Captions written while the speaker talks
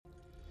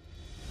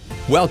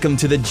Welcome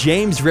to the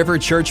James River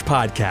Church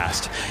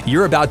Podcast.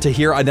 You're about to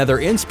hear another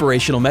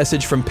inspirational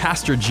message from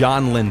Pastor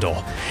John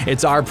Lindell.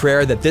 It's our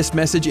prayer that this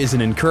message is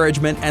an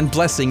encouragement and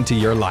blessing to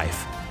your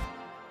life.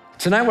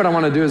 Tonight what I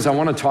want to do is I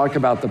want to talk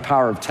about the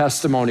power of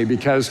testimony,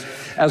 because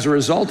as a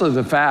result of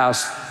the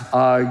fast,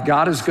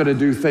 God is going to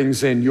do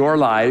things in your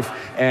life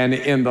and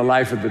in the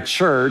life of the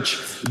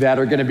church that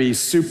are going to be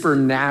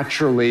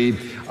supernaturally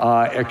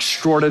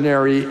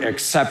extraordinary,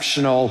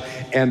 exceptional,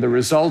 and the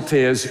result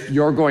is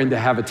you're going to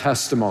have a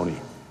testimony.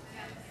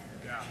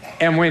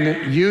 And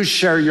when you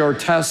share your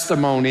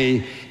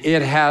testimony,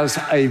 it has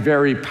a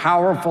very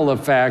powerful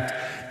effect,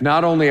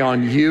 not only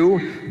on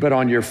you, but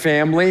on your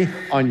family,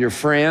 on your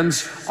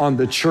friends, on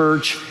the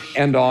church,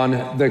 and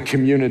on the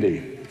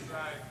community.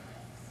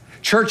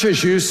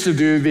 Churches used to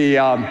do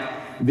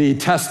the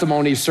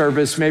testimony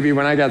service. Maybe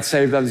when I got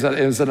saved, I was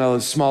in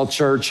a small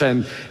church,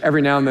 and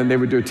every now and then they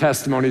would do a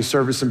testimony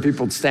service, and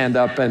people would stand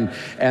up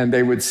and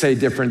they would say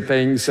different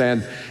things.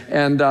 And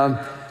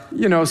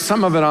you know,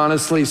 some of it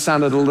honestly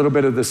sounded a little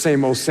bit of the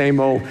same old,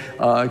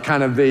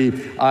 kind of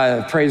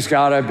the praise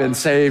God, I've been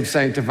saved,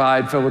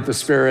 sanctified, filled with the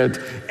Spirit,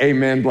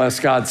 amen, bless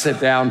God, sit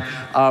down,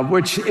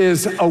 which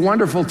is a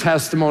wonderful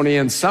testimony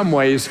in some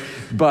ways,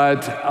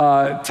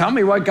 but tell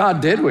me what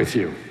God did with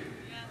you.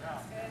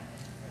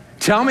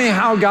 Tell me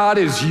how God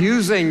is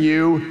using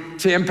you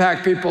to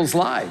impact people's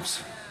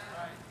lives.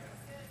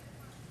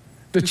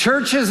 The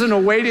church isn't a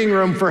waiting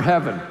room for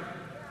heaven.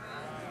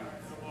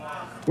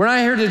 We're not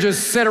here to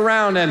just sit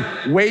around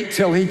and wait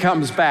till he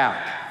comes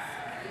back.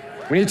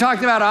 When he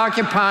talked about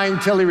occupying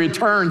till he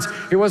returns,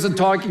 he wasn't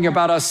talking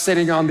about us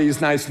sitting on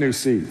these nice new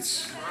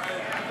seats.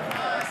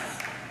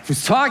 He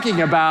was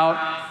talking about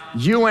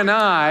you and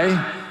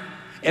I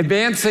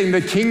advancing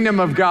the kingdom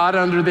of God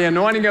under the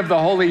anointing of the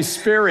Holy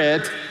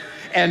Spirit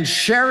and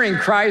sharing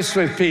Christ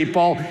with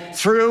people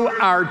through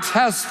our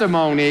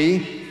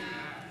testimony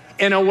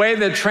in a way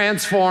that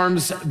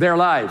transforms their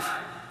life.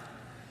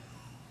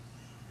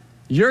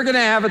 You're gonna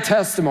have a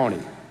testimony.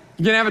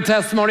 You're gonna have a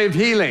testimony of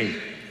healing.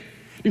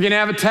 You're gonna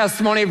have a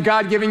testimony of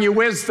God giving you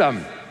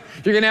wisdom.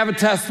 You're gonna have a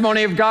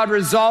testimony of God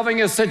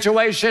resolving a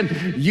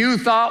situation you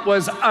thought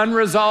was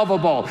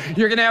unresolvable.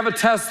 You're gonna have a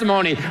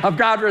testimony of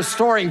God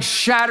restoring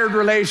shattered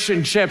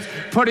relationships,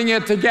 putting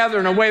it together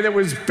in a way that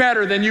was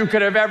better than you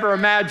could have ever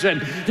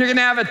imagined. You're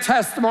gonna have a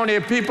testimony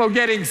of people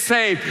getting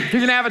saved.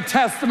 You're gonna have a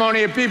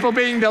testimony of people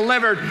being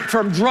delivered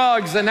from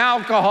drugs and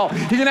alcohol.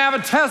 You're gonna have a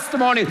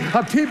testimony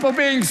of people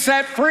being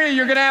set free.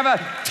 You're gonna have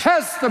a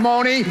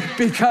testimony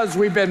because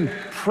we've been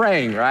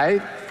praying,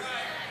 right?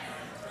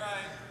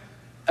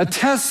 A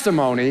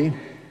testimony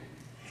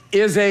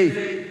is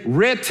a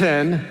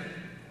written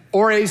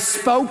or a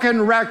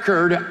spoken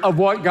record of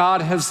what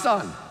God has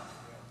done.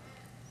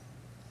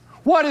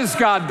 What has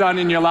God done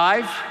in your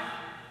life?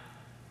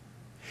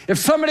 If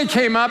somebody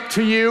came up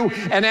to you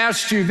and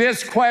asked you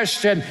this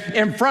question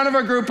in front of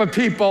a group of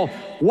people,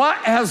 what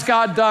has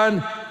God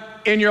done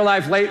in your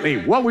life lately?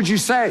 What would you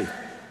say?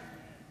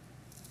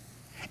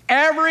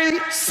 Every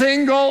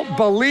single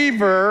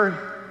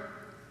believer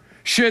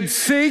should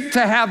seek to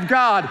have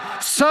God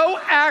so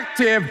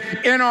active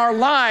in our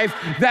life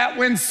that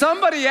when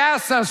somebody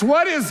asks us,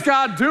 what is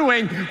God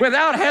doing?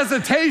 Without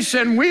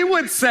hesitation, we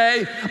would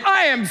say,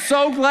 I am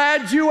so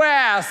glad you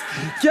asked.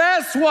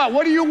 Guess what?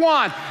 What do you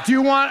want? Do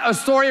you want a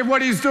story of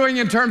what he's doing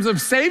in terms of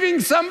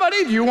saving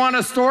somebody? Do you want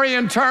a story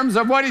in terms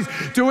of what he's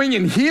doing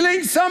in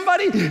healing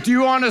somebody? Do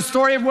you want a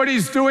story of what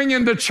he's doing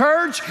in the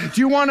church?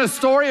 Do you want a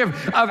story of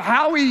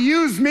how he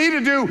used me to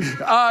do,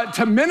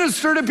 to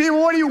minister to people?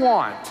 What do you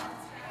want?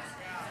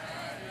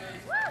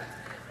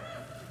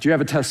 Do you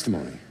have a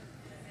testimony?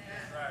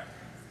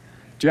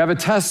 Do you have a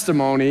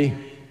testimony?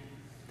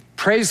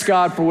 Praise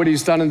God for what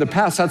he's done in the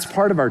past. That's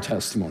part of our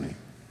testimony.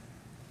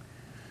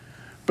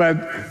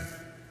 But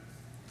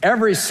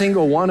every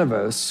single one of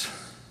us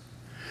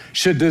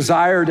should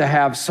desire to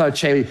have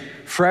such a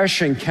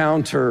fresh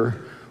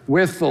encounter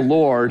with the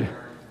Lord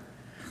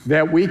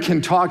that we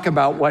can talk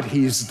about what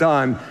he's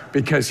done,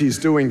 because he's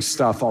doing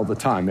stuff all the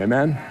time.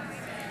 Amen?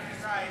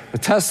 A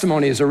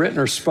testimony is a written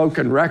or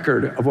spoken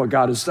record of what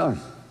God has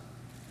done.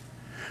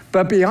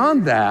 But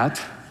beyond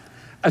that,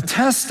 a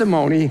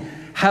testimony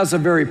has a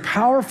very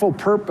powerful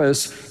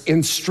purpose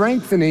in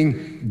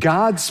strengthening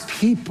God's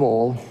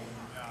people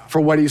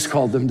for what he's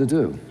called them to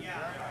do.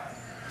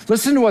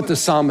 Listen to what the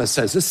psalmist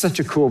says. This is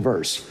such a cool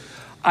verse.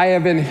 I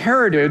have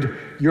inherited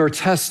your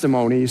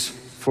testimonies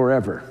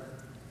forever.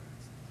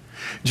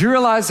 Do you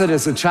realize that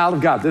as a child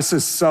of God, this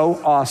is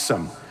so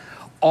awesome?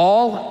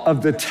 All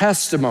of the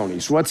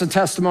testimonies, what's a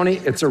testimony?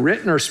 It's a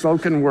written or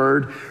spoken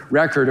word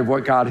record of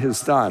what God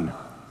has done.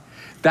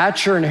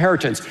 That's your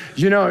inheritance.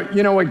 You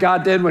know what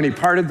God did when he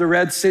parted the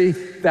Red Sea?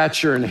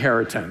 That's your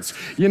inheritance.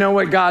 You know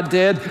what God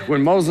did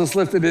when Moses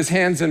lifted his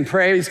hands in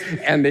praise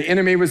and the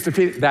enemy was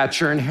defeated? That's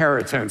your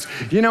inheritance.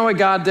 You know what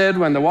God did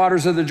when the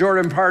waters of the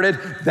Jordan parted?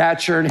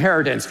 That's your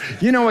inheritance.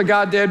 You know what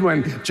God did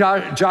when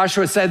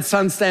Joshua said,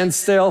 sun, stand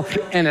still,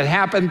 and it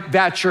happened?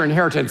 That's your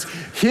inheritance.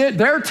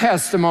 Their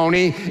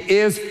testimony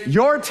is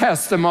your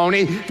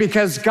testimony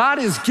because God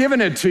has given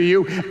it to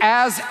you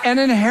as an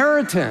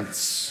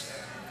inheritance.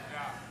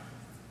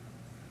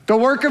 The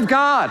work of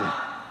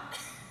God.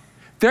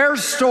 Their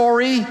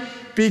story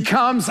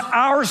becomes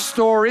our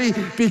story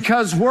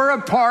because we're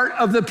a part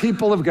of the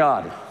people of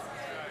God.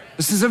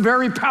 This is a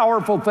very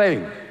powerful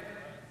thing.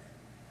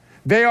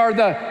 They are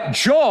the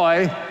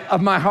joy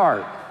of my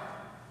heart.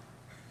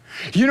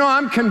 You know,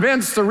 I'm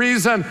convinced the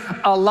reason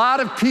a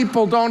lot of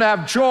people don't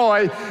have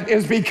joy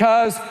is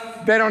because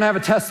they don't have a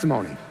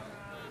testimony.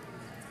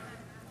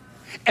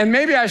 And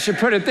maybe I should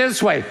put it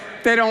this way,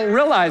 they don't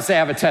realize they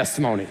have a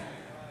testimony.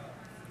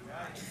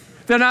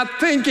 They're not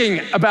thinking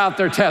about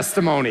their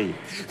testimony.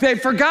 They've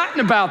forgotten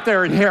about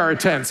their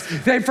inheritance.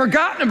 They've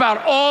forgotten about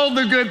all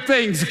the good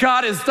things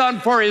God has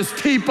done for his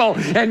people,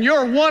 and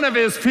you're one of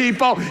his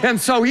people, and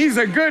so he's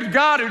a good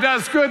God who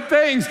does good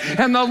things,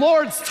 and the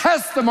Lord's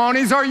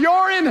testimonies are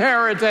your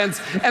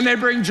inheritance, and they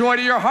bring joy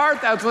to your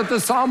heart. That's what the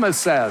psalmist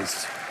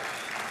says.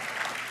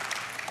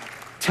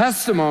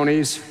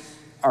 Testimonies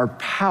are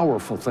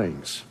powerful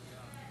things.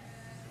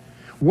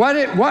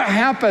 What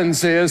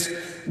happens is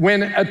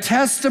when a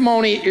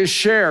testimony is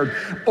shared,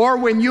 or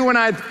when you and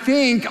I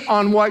think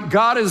on what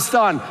God has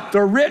done,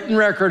 the written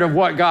record of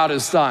what God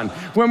has done,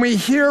 when we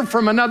hear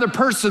from another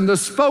person the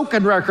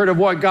spoken record of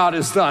what God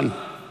has done,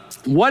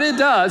 what it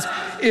does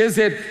is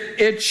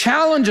it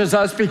challenges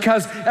us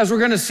because, as we're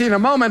going to see in a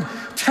moment,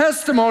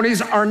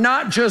 testimonies are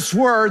not just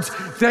words,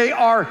 they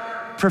are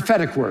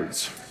prophetic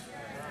words.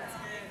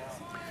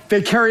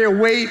 They carry a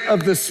weight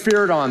of the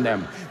Spirit on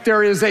them.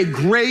 There is a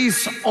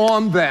grace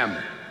on them.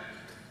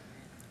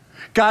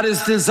 God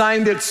has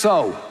designed it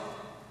so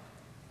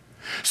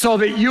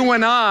that you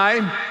and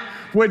I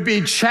would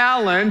be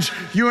challenged,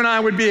 you and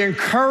I would be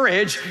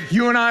encouraged,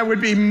 you and I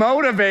would be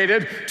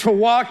motivated to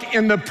walk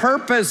in the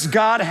purpose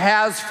God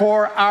has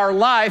for our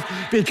life,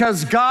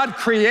 because God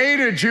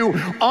created you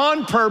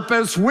on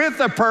purpose, with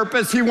a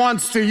purpose. He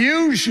wants to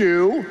use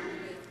you.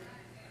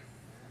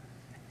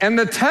 And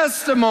the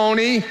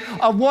testimony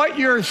of what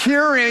you're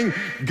hearing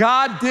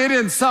God did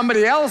in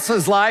somebody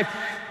else's life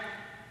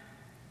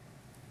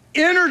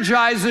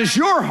energizes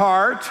your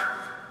heart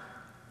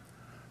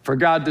for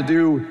God to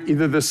do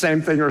either the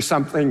same thing or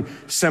something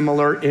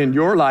similar in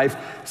your life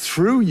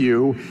through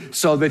you,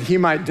 so that he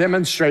might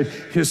demonstrate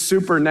his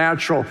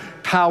supernatural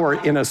power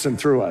in us and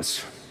through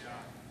us.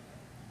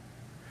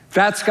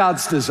 That's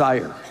God's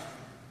desire.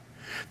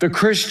 The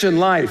Christian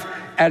life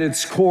at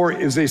its core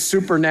is a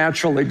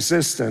supernatural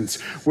existence.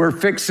 We're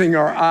fixing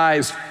our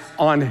eyes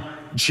on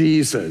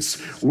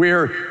Jesus.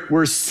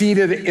 We're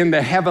seated in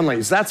the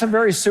heavenlies. That's a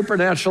very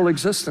supernatural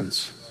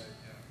existence.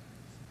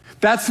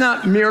 That's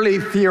not merely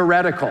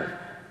theoretical.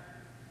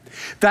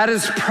 That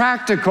is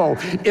practical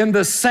in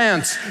the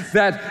sense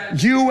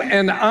that you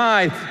and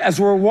I, as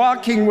we're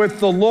walking with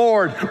the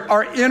Lord,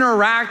 are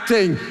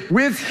interacting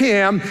with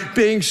him,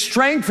 being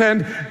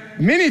strengthened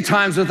many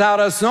times without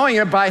us knowing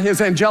it by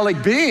his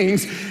angelic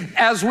beings,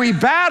 as we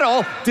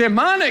battle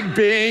demonic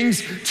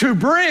beings to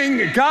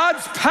bring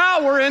God's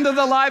power into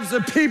the lives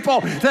of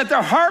people, that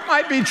their heart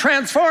might be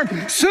transformed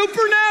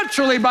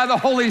supernaturally by the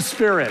Holy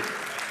Spirit.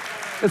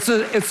 It's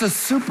a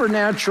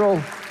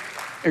supernatural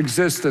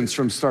existence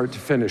from start to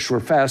finish. We're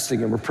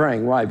fasting and we're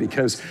praying. Why?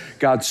 Because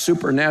God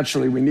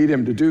supernaturally, we need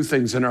him to do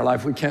things in our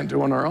life we can't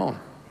do on our own.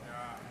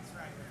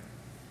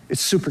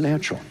 It's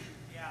supernatural.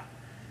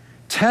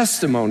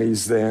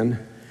 Testimonies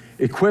then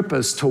equip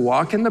us to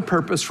walk in the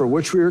purpose for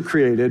which we were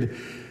created,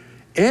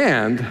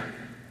 and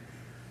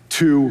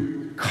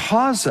to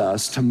cause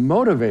us, to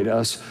motivate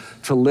us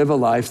to live a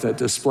life that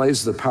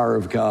displays the power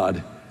of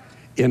God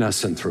in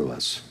us and through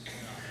us.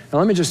 Now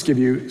let me just give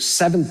you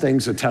 7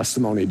 things a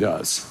testimony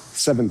does.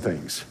 7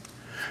 things.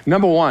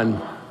 Number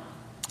 1,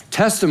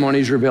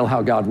 testimonies reveal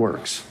how God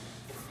works.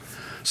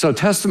 So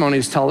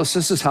testimonies tell us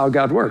this is how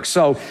God works.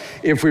 So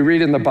if we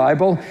read in the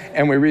Bible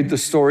and we read the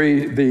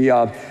story,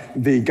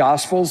 the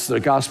Gospels, the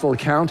gospel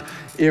account,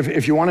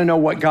 if you want to know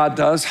what God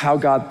does, how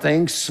God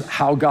thinks,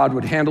 how God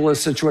would handle a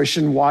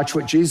situation, watch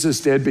what Jesus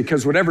did,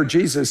 because whatever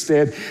Jesus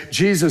did,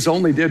 Jesus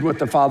only did what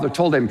the Father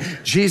told him.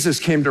 Jesus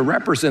came to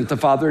represent the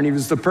Father, and he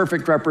was the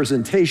perfect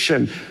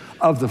representation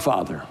of the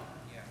Father.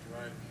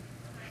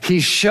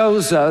 He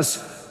shows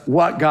us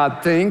what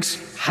God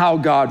thinks, how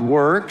God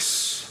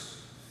works.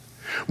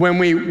 When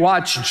we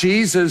watch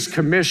Jesus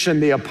commission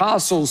the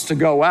apostles to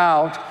go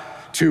out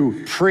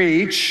to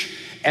preach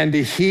and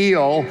to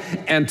heal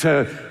and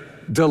to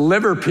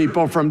deliver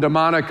people from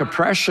demonic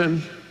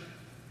oppression,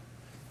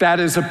 that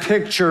is a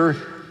picture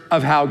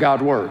of how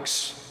God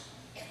works.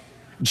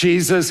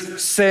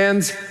 Jesus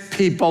sends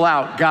people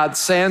out. God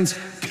sends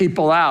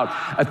people out.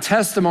 A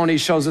testimony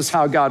shows us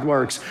how God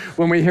works.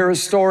 When we hear a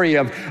story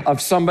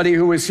of somebody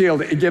who was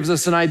healed, it gives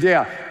us an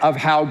idea of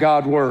how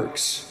God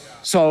works.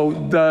 So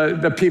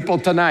the people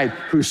tonight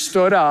who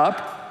stood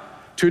up,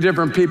 2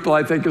 different people,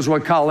 I think is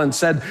what Colin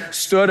said,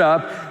 stood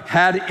up,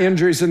 had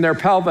injuries in their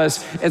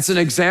pelvis. It's an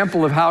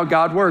example of how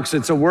God works.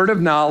 It's a word of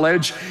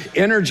knowledge,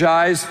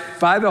 energized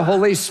by the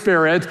Holy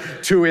Spirit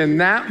to, in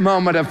that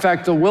moment,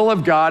 affect the will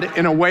of God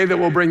in a way that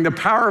will bring the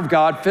power of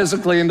God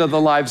physically into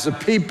the lives of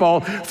people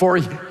for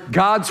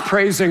God's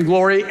praise and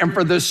glory and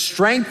for the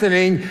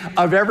strengthening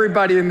of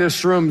everybody in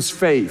this room's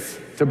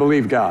faith to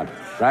believe God,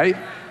 right?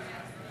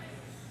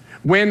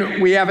 When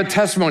we have a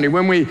testimony,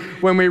 when we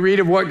read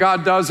of what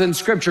God does in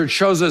Scripture, it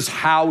shows us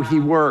how he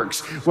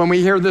works. When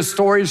we hear the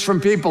stories from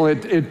people,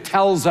 it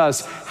tells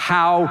us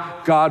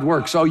how God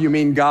works. Oh, you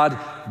mean God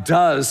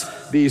does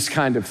these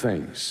kind of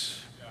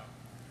things?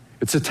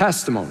 It's a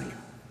testimony.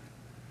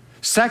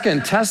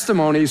 Second,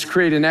 testimonies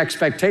create an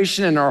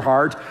expectation in our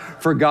heart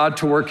for God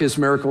to work his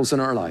miracles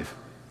in our life.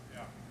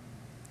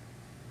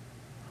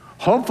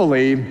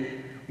 Hopefully,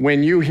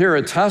 when you hear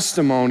a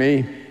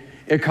testimony,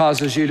 it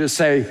causes you to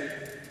say,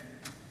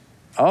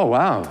 oh,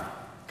 wow,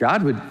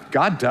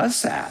 God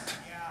does that.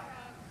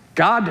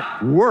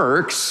 God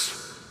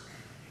works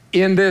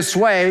in this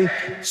way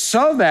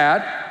so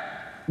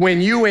that when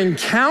you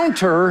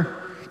encounter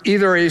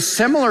either a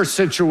similar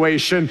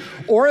situation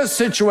or a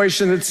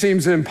situation that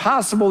seems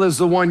impossible as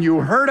the one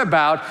you heard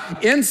about,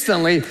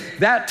 instantly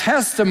that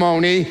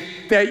testimony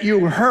that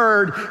you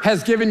heard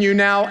has given you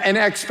now an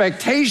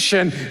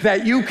expectation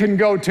that you can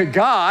go to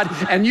God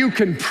and you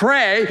can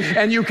pray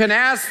and you can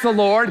ask the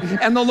Lord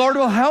and the Lord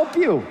will help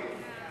you.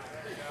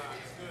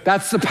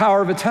 That's the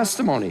power of a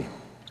testimony.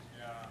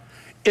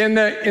 In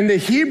the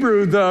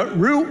Hebrew, the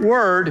root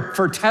word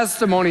for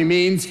testimony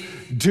means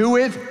do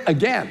it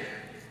again.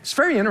 It's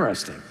very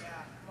interesting.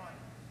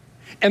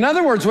 In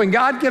other words, when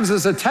God gives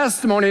us a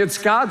testimony, it's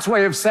God's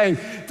way of saying,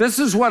 this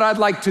is what I'd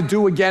like to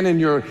do again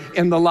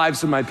in the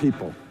lives of my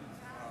people.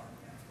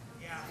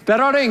 That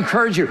ought to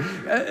encourage you.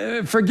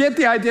 Forget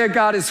the idea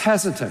God is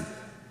hesitant.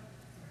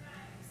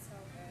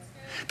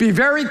 Be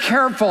very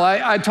careful.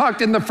 I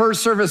talked in the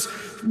first service.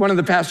 One of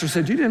the pastors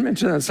said, you didn't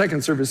mention that in the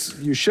second service.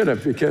 You should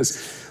have,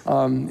 because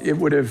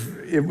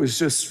it was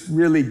just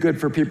really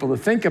good for people to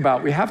think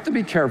about. We have to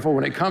be careful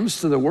when it comes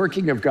to the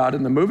working of God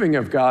and the moving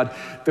of God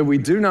that we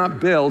do not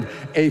build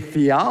a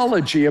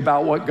theology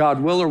about what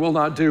God will or will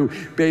not do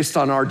based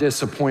on our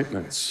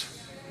disappointments.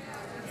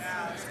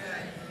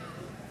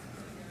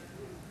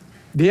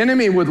 The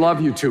enemy would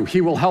love you to.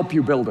 He will help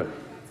you build it.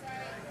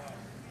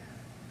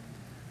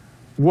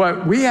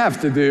 What we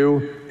have to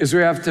do is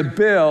we have to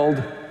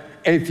build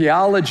a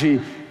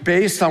theology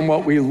based on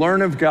what we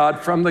learn of God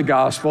from the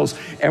Gospels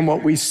and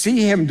what we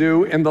see him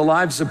do in the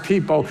lives of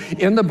people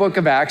in the book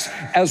of Acts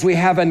as we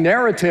have a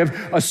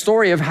narrative, a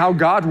story of how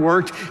God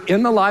worked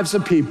in the lives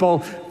of people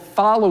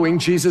following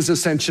Jesus'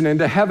 ascension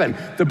into heaven.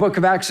 The book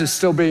of Acts is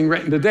still being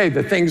written today.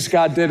 The things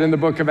God did in the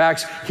book of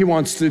Acts, he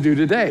wants to do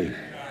today.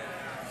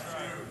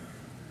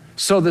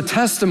 So the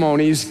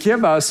testimonies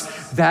give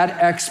us that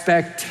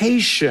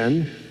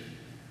expectation.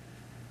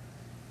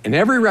 And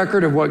every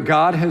record of what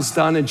God has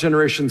done in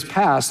generations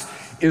past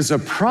is a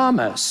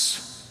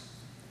promise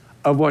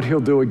of what he'll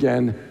do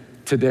again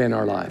today in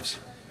our lives.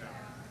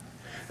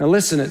 Now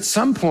listen, at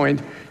some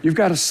point, you've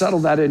got to settle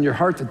that in your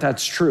heart that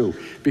that's true.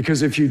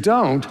 Because if you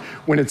don't,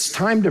 when it's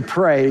time to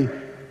pray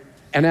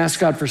and ask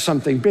God for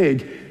something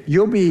big,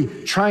 you'll be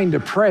trying to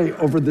pray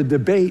over the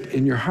debate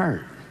in your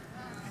heart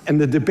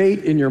and the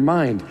debate in your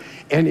mind.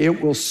 And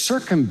it will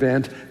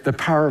circumvent the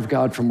power of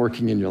God from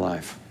working in your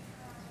life.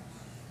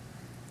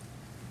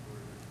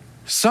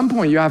 Some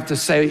point you have to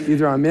say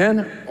either I'm in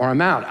or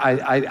I'm out.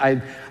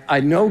 I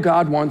know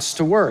God wants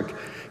to work.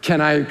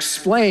 Can I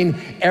explain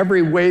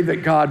every way that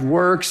God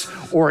works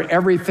or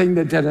everything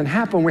that didn't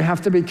happen? We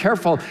have to be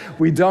careful.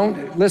 We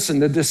don't, listen,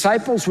 the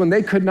disciples, when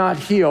they could not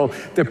heal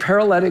the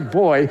paralytic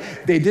boy,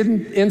 they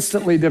didn't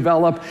instantly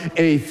develop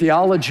a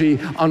theology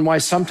on why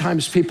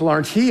sometimes people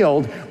aren't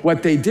healed.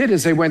 What they did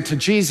is they went to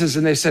Jesus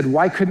and they said,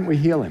 why couldn't we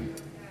heal him?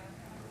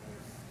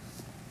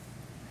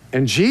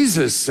 And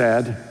Jesus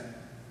said,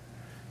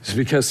 it's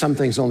because some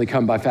things only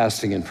come by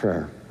fasting and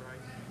prayer.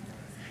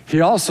 He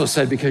also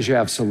said, because you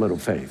have so little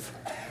faith.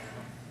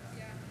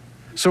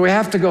 So we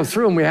have to go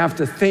through and we have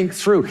to think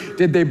through.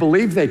 Did they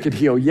believe they could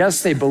heal?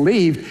 Yes, they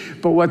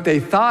believed, but what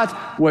they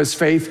thought was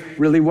faith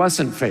really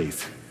wasn't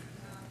faith.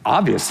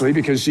 Obviously,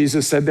 because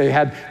Jesus said they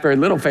had very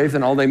little faith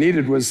and all they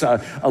needed was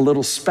a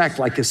little speck,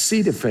 like a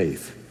seed of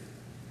faith.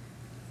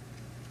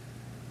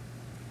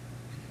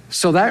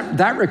 So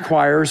that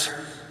requires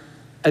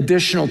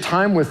additional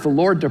time with the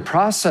Lord to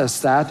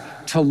process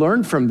that, to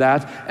learn from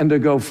that, and to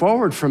go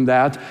forward from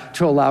that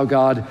to allow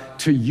God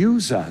to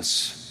use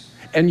us.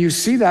 And you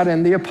see that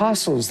in the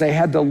apostles. They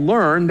had to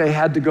learn, they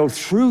had to go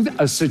through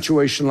a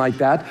situation like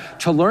that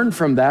to learn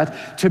from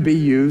that to be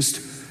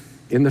used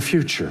in the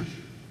future.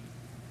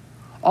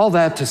 All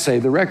that to say,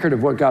 the record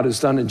of what God has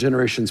done in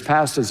generations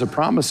past is a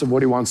promise of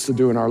what he wants to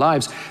do in our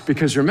lives.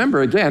 Because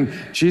remember, again,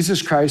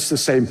 Jesus Christ the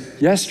same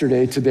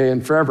yesterday, today,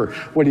 and forever.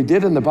 What he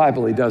did in the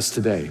Bible, he does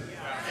today.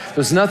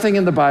 There's nothing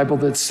in the Bible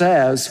that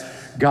says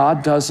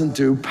God doesn't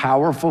do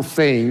powerful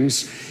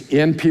things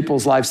in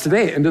people's lives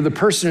today. And to the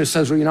person who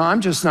says, well, I'm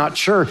just not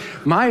sure.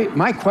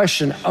 My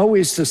question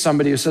always to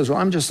somebody who says, well,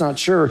 I'm just not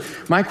sure.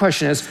 My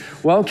question is,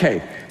 well,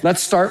 okay,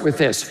 let's start with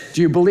this.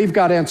 Do you believe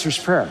God answers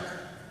prayer?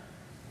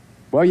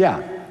 Well,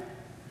 yeah.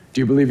 Do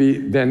you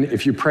believe then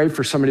if you pray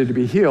for somebody to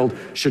be healed,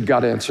 should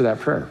God answer that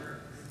prayer?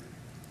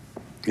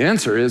 The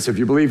answer is, if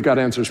you believe God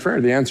answers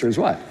prayer, the answer is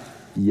what?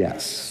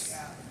 Yes.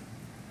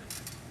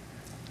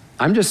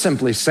 I'm just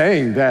simply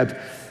saying that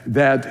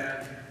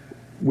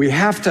we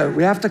have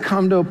to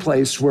come to a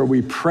place where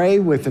we pray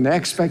with an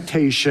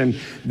expectation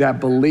that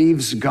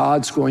believes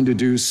God's going to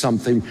do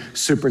something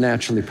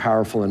supernaturally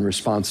powerful in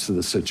response to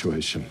the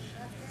situation.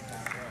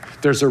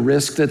 There's a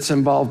risk that's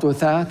involved with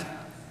that.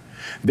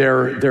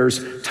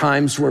 There's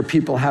times where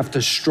people have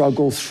to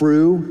struggle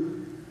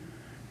through,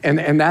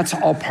 and that's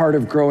all part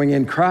of growing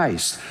in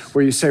Christ,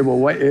 where you say,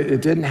 well,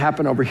 it didn't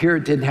happen over here,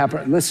 it didn't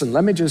happen. Listen,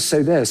 let me just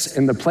say this.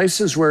 In the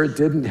places where it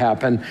didn't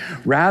happen,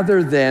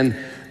 rather than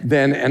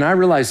and I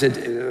realize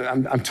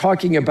I'm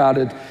talking about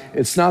it,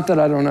 it's not that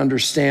I don't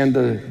understand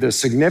the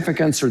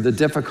significance or the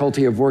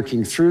difficulty of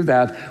working through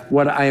that.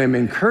 What I am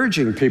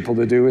encouraging people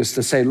to do is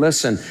to say,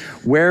 listen,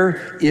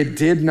 where it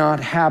did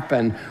not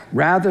happen,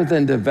 rather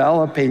than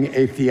developing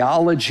a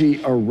theology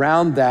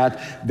around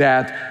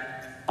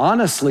that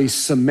honestly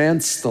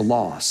cements the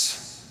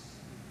loss.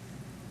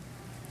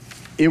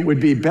 It would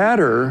be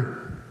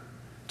better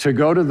to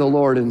go to the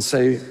Lord and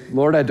say,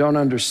 Lord, I don't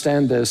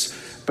understand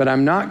this, but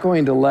I'm not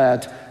going to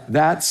let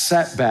that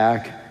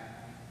setback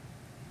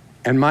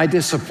and my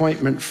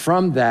disappointment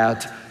from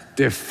that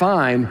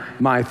define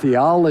my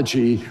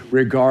theology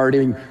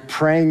regarding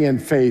praying in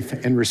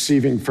faith and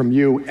receiving from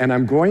you. And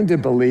I'm going to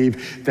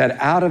believe that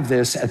out of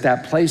this, at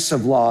that place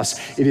of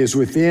loss, it is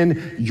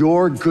within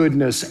your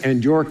goodness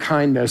and your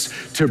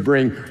kindness to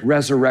bring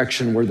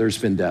resurrection where there's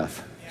been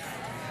death,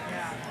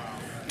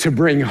 to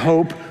bring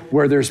hope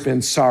where there's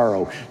been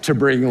sorrow, to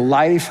bring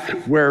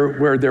life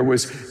where there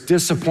was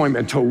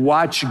disappointment, to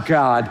watch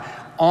God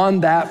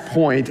on that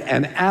point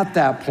and at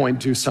that point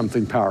do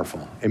something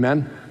powerful.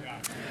 Amen?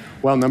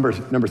 Well, number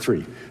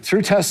three,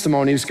 through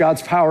testimonies,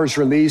 God's power is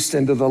released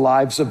into the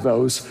lives of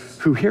those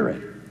who hear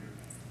it.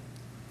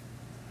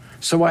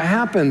 So what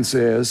happens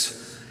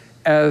is,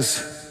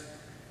 as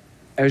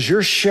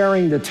you're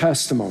sharing the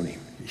testimony,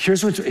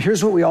 here's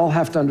what we all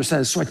have to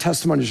understand. This is why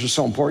testimonies are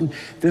so important.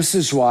 This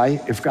is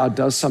why, if God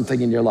does something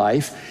in your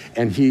life,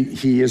 and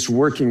he is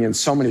working in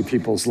so many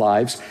people's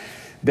lives,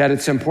 that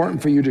it's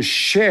important for you to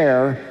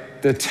share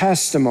the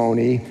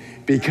testimony,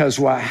 because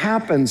what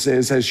happens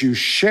is, as you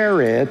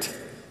share it,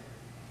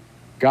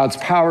 God's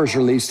power is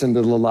released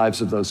into the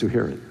lives of those who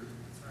hear it.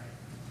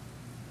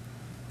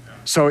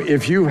 So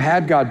if you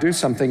had God do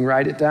something,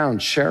 write it down,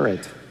 share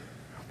it.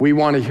 We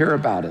want to hear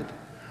about it.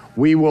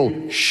 We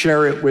will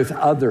share it with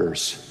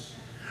others.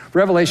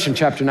 Revelation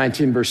chapter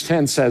 19, verse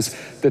 10 says,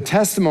 the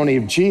testimony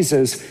of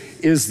Jesus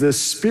is the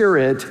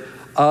spirit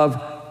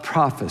of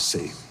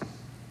prophecy.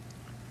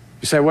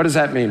 You say, what does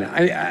that mean?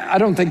 I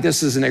don't think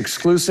this is an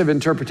exclusive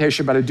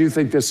interpretation, but I do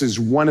think this is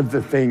one of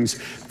the things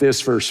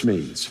this verse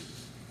means.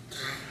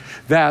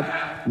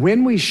 That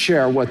when we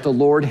share what the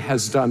Lord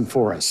has done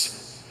for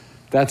us,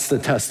 that's the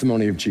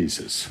testimony of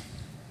Jesus.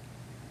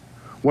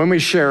 When we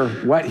share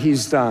what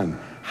he's done,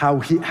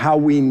 how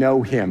we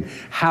know him,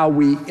 how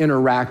we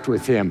interact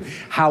with him,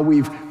 how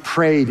we've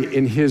prayed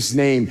in his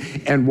name,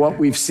 and what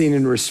we've seen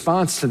in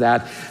response to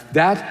that,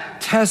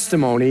 that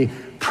testimony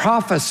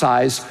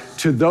prophesies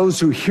to those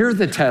who hear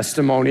the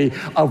testimony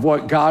of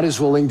what God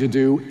is willing to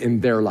do in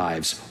their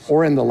lives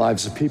or in the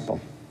lives of people.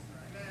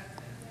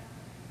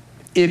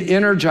 It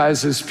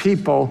energizes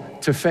people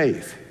to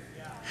faith.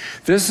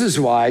 This is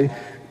why,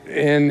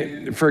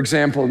 for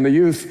example, in the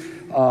youth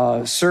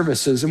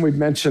services, and we've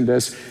mentioned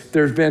this,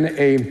 there's been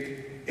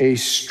a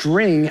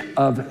string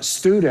of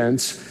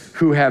students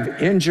who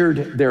have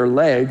injured their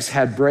legs,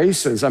 had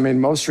braces. I mean,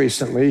 most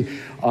recently,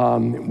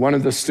 one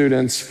of the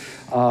students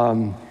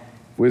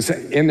was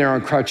in there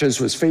on crutches,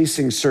 was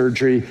facing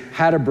surgery,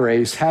 had a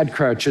brace, had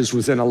crutches,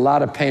 was in a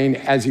lot of pain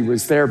as he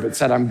was there, but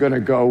said, I'm gonna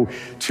go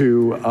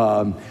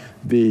to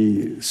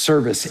the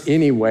service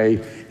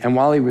anyway. And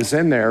while he was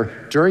in there,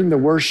 during the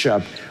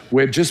worship,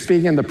 with just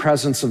being in the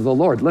presence of the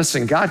Lord,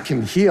 listen, God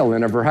can heal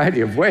in a variety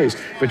of ways,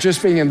 but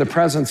just being in the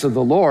presence of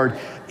the Lord,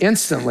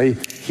 instantly,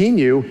 he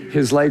knew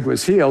his leg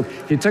was healed.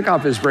 He took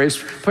off his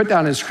brace, put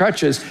down his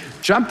crutches,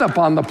 jumped up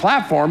on the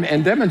platform,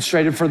 and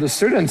demonstrated for the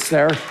students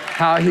there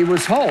how he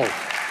was whole.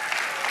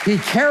 He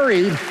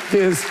carried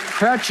his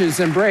crutches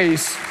and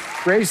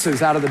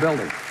braces out of the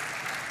building.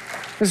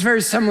 It's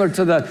very similar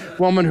to the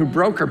woman who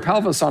broke her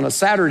pelvis on a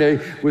Saturday,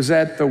 was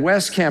at the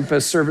West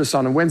Campus service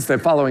on a Wednesday,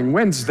 following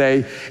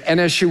Wednesday, and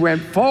as she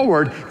went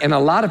forward in a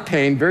lot of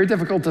pain, very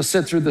difficult to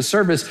sit through the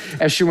service,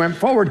 as she went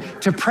forward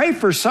to pray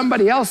for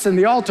somebody else in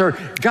the altar,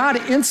 God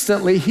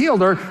instantly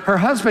healed her. Her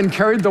husband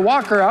carried the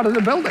walker out of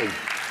the building.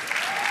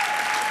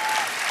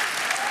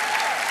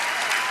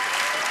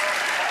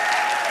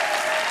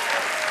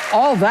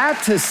 All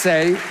that to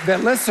say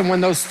that, listen,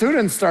 when those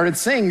students started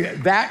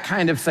seeing that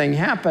kind of thing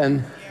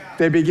happen,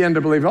 they began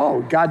to believe,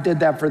 oh, God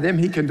did that for them,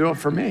 he can do it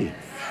for me.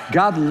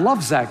 God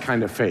loves that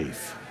kind of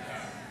faith.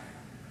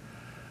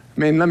 I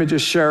mean, let me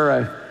just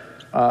share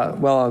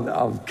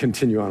I'll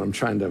continue on. I'm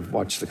trying to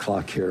watch the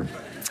clock here.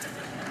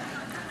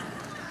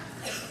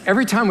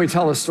 Every time we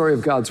tell a story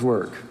of God's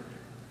work,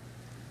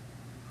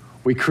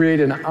 we create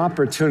an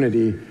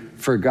opportunity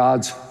for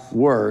God's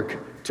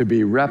work to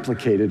be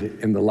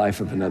replicated in the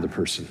life of another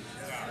person.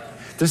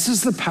 This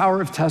is the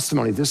power of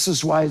testimony. This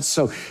is why it's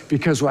so,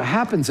 because what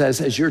happens is,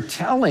 as you're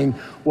telling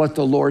what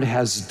the Lord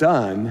has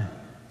done,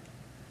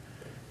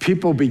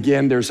 people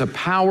begin, there's a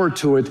power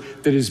to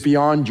it that is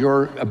beyond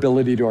your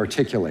ability to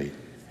articulate.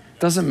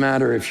 Doesn't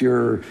matter if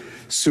you're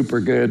super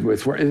good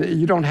with,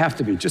 you don't have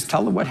to be, just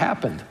tell them what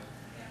happened.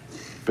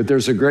 But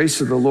there's a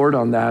grace of the Lord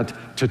on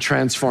that to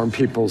transform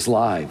people's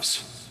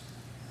lives.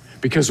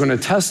 Because when a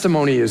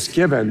testimony is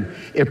given,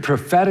 it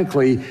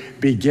prophetically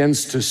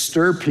begins to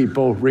stir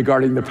people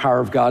regarding the power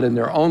of God in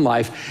their own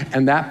life,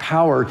 and that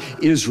power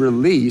is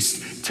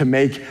released to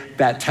make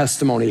that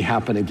testimony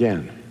happen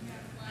again.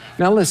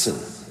 Now listen,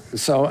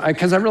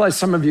 because I realize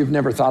some of you have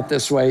never thought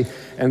this way,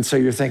 and so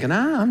you're thinking,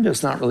 I'm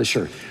just not really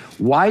sure.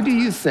 Why do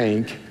you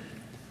think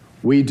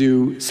we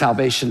do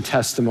salvation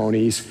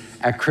testimonies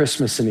at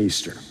Christmas and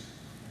Easter?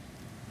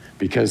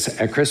 Because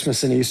at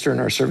Christmas and Easter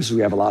in our services,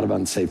 we have a lot of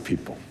unsaved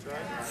people.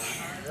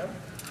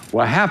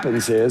 What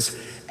happens is,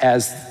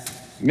 as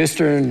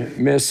Mr. and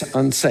Miss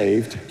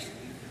Unsaved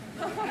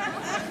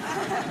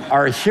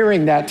are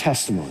hearing that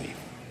testimony,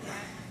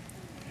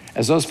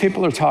 as those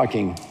people are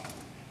talking,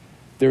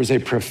 there's a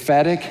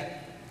prophetic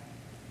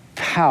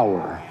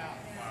power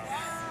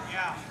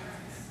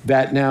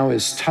that now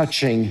is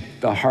touching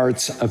the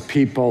hearts of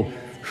people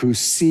who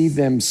see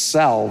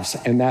themselves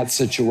in that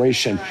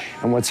situation.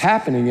 And what's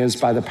happening is,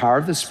 by the power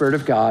of the Spirit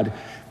of God,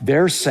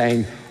 they're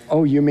saying,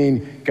 oh, you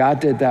mean God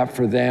did that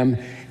for them?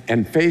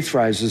 And faith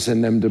rises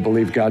in them to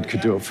believe God could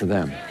do it for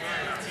them.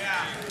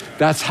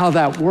 That's how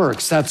that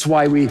works. That's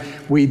why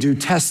we do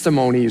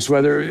testimonies,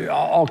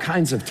 all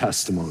kinds of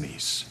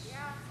testimonies,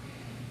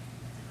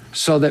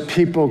 so that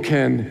people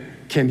can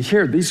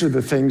hear these are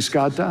the things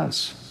God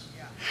does.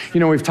 You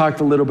know, we've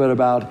talked a little bit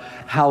about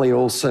Hallie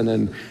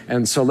Olson,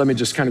 and so let me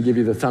just kind of give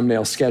you the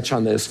thumbnail sketch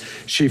on this.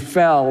 She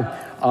fell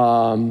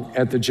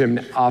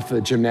off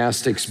a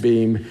gymnastics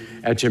beam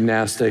at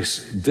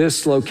gymnastics,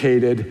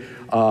 dislocated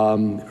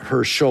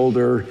her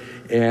shoulder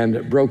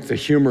and broke the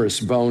humerus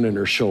bone in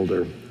her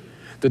shoulder.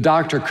 The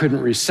doctor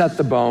couldn't reset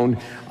the bone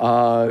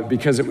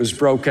because it was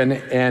broken,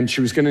 and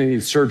she was going to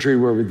need surgery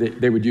where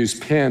they would use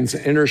pins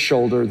in her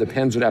shoulder. The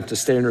pins would have to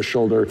stay in her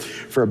shoulder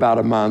for about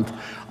a month.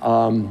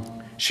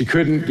 She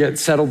couldn't get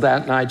settled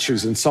that night. She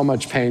was in so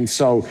much pain.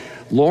 So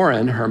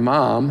Lauren, her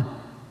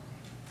mom,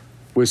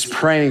 was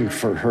praying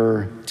for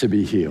her to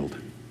be healed.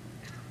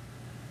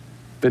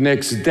 The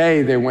next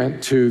day, they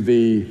went to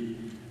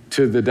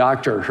the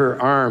doctor. Her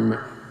arm,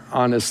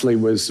 honestly,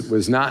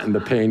 was not in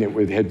the pain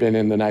it had been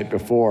in the night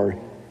before.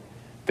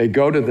 They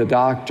go to the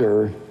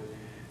doctor,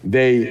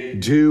 they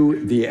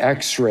do the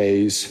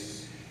x-rays,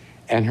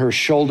 and her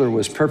shoulder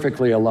was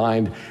perfectly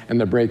aligned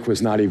and the break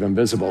was not even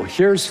visible.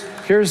 Here's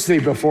the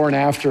before and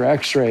after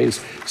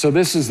x-rays. So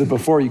this is the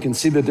before. You can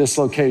see the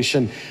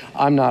dislocation.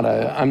 I'm not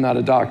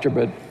a doctor,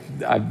 but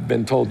I've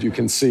been told you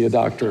can see, a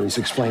doctor has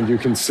explained you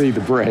can see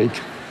the break.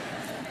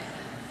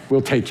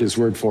 We'll take his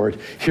word for it.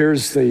 Here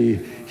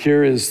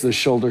is the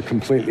shoulder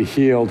completely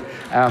healed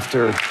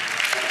after.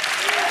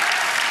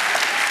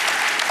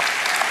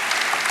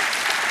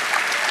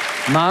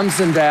 Moms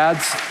and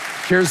dads,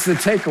 here's the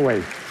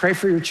takeaway. Pray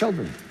for your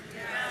children.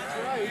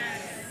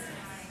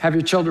 Have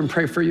your children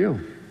pray for you.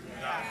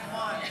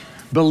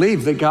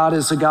 Believe that God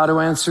is a God who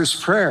answers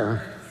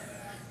prayer.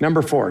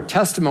 Number 4,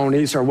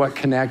 testimonies are what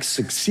connects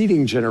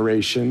succeeding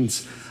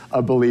generations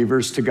of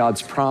believers to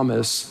God's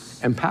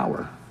promise and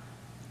power.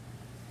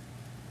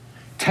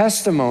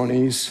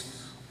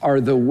 Testimonies are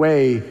the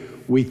way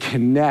we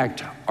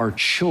connect our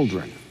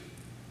children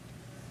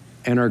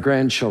and our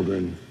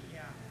grandchildren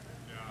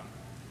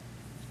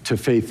to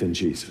faith in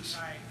Jesus.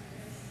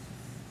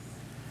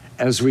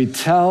 As we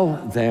tell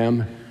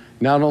them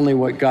not only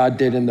what God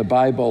did in the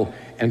Bible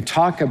and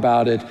talk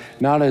about it,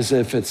 not as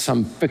if it's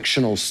some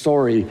fictional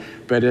story,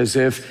 but as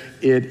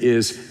if it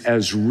is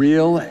as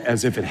real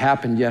as if it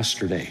happened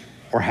yesterday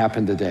or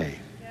happened today.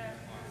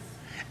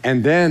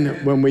 And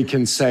then when we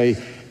can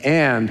say,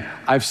 and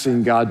I've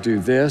seen God do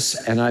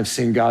this, and I've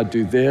seen God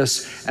do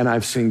this, and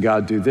I've seen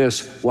God do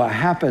this, what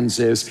happens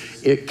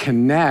is it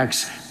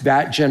connects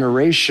that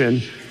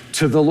generation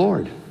to the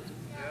Lord.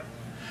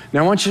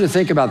 Now, I want you to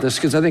think about this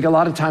because I think a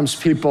lot of times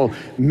people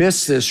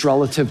miss this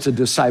relative to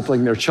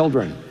discipling their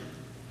children.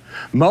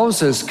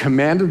 Moses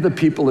commanded the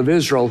people of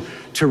Israel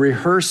to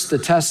rehearse the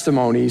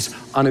testimonies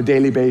on a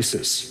daily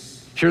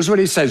basis. Here's what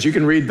he says. You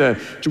can read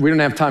we don't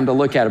have time to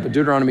look at it, but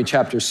Deuteronomy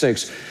chapter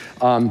 6,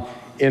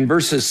 in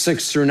verses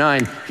 6 through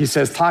 9, he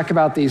says, talk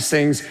about these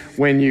things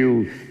when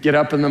you get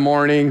up in the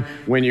morning,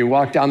 when you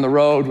walk down the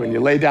road, when you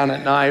lay down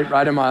at night,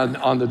 write them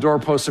on the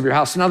doorposts of your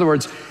house. In other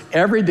words,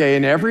 every day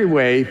in every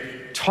way,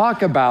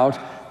 talk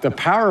about the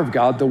power of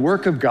God, the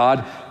work of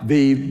God,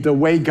 the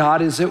way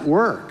God is at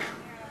work.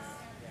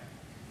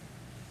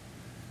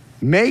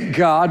 Make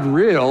God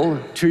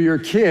real to your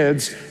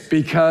kids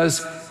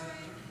because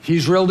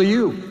he's real to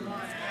you.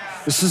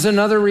 This is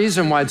another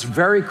reason why it's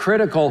very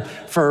critical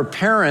for a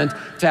parent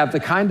to have the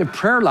kind of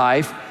prayer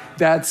life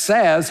that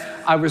says,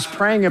 I was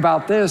praying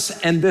about this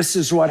and this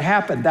is what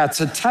happened.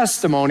 That's a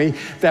testimony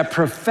that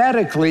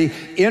prophetically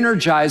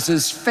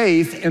energizes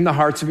faith in the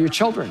hearts of your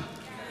children.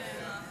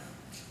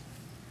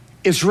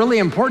 It's really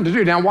important to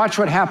do. Now watch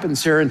what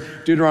happens here in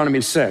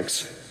Deuteronomy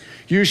 6.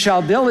 You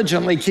shall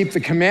diligently keep the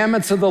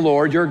commandments of the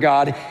Lord your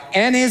God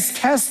and his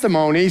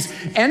testimonies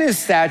and his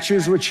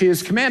statutes which he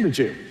has commanded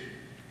you.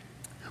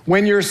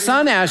 When your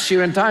son asks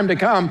you in time to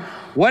come,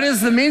 what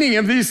is the meaning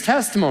of these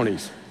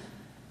testimonies?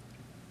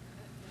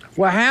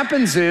 What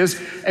happens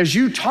is, as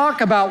you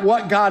talk about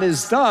what God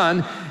has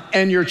done,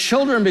 and your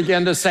children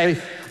begin to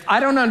say, I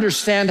don't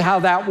understand how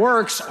that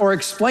works, or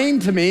explain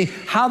to me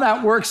how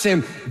that works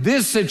in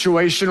this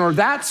situation or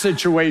that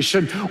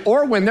situation,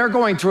 or when they're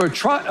going through a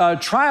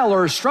trial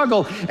or a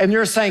struggle, and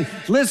you're saying,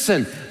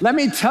 listen, let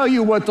me tell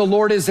you what the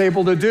Lord is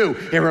able to do.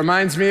 It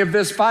reminds me of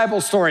this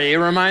Bible story. It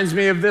reminds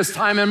me of this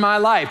time in my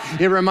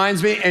life. It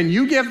reminds me, and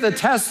you give the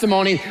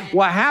testimony.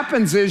 What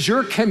happens is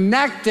you're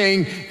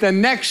connecting the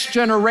next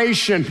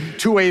generation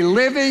to a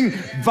living,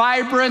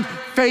 vibrant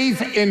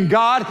faith in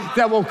God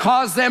that will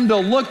cause them to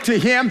look to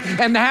him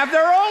and have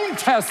their own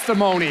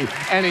testimony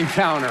and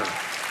encounter.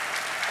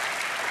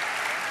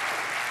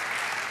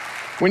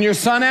 When your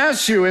son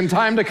asks you in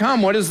time to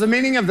come, what is the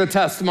meaning of the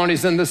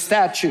testimonies and the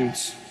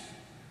statutes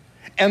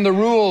and the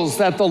rules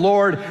that the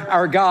Lord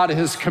our God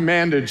has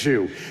commanded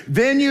you?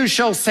 Then you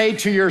shall say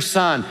to your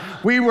son,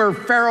 we were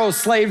Pharaoh's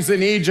slaves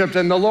in Egypt,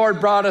 and the Lord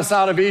brought us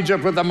out of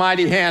Egypt with a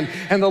mighty hand,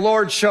 and the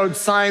Lord showed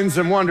signs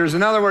and wonders.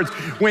 In other words,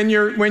 when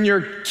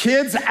your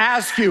kids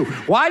ask you,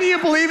 why do you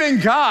believe in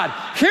God?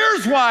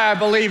 Here's why I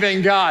believe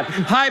in God.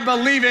 I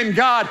believe in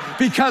God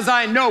because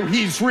I know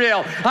he's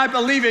real. I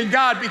believe in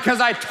God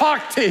because I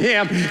talked to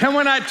him, and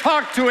when I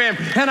talked to him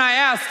and I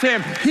asked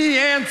him, he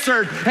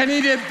answered, and he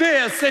did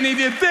this, and he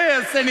did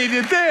this, and he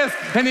did this,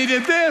 and he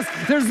did this.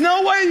 There's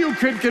no way you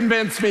could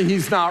convince me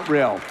he's not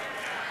real.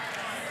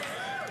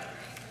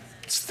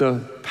 It's the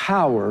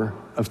power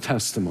of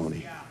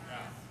testimony.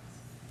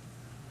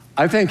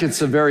 I think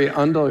it's a very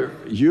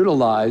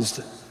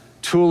underutilized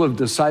tool of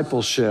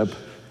discipleship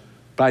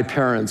by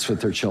parents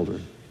with their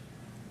children.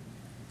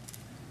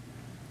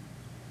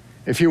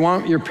 If you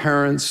want your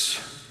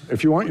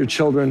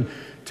children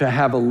to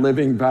have a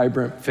living,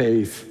 vibrant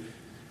faith,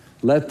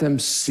 let them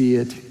see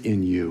it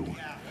in you.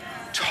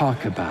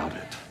 Talk about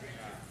it.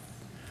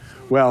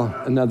 Well,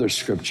 another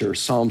scripture,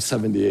 Psalm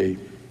 78.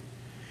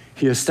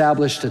 He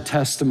established a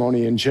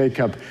testimony in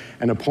Jacob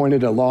and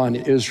appointed a law in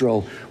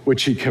Israel,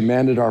 which he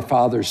commanded our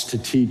fathers to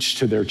teach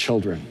to their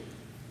children.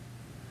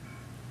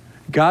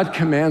 God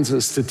commands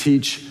us to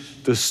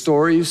teach the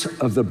stories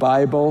of the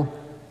Bible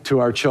to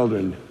our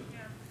children.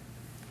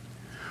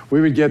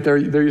 We would get there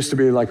used to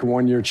be like a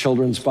one-year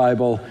children's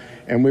Bible,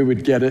 and we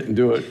would get it and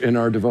do it in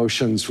our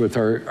devotions with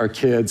our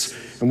kids,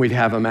 and we'd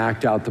have them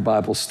act out the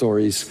Bible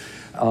stories.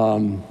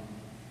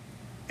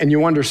 And you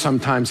wonder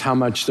sometimes how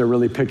much they're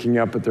really picking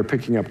up, but they're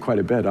picking up quite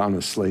a bit,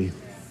 honestly.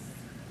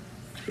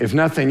 If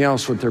nothing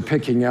else, what they're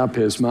picking up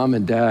is mom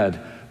and dad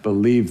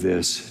believe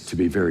this to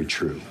be very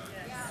true.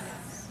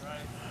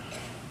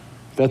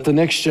 That the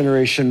next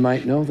generation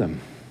might know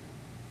them.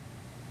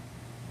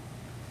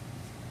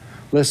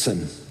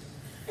 Listen,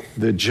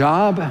 the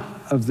job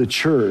of the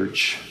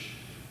church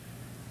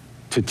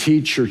to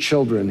teach your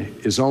children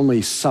is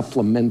only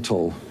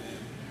supplemental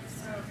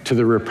to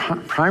the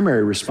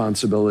primary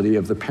responsibility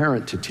of the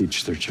parent to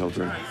teach their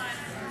children.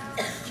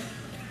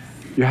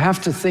 You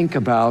have to think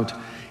about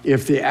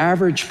if the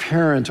average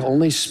parent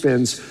only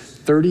spends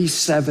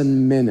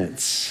 37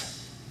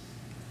 minutes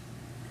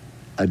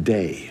a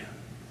day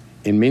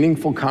in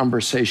meaningful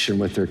conversation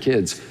with their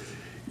kids,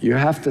 you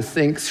have to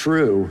think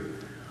through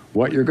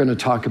what you're going to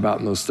talk about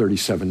in those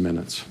 37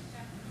 minutes.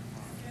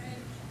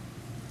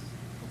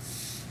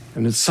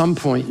 And at some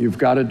point, you've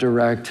got to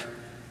direct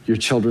your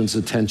children's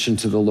attention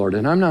to the Lord.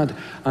 And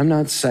I'm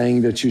not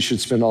saying that you should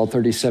spend all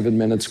 37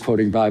 minutes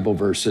quoting Bible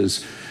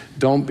verses.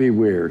 Don't be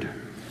weird.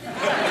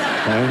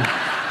 Okay?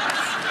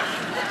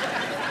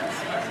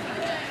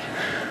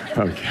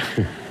 Okay.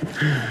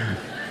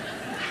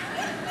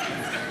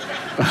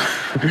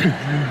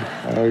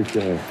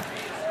 Okay.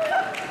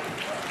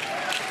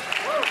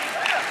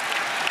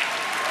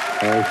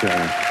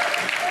 Okay.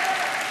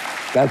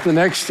 that the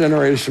next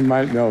generation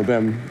might know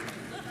them,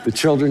 the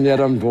children yet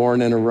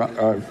unborn,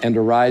 and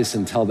arise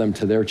and tell them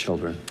to their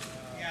children,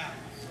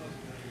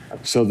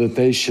 so that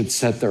they should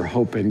set their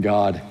hope in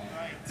God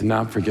and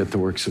not forget the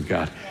works of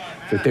God,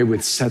 that they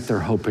would set their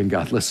hope in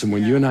God. Listen,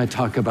 when you and I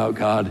talk about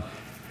God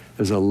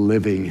as a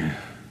living,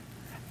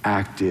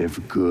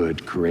 active,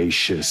 good,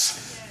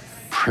 gracious,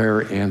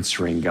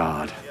 prayer-answering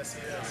God,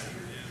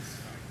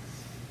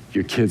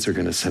 your kids are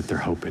going to set their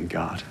hope in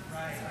God.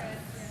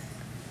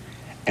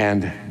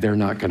 And they're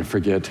not going to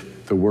forget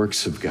the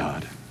works of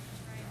God.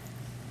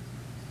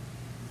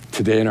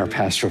 Today in our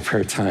pastoral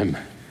prayer time,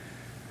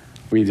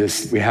 we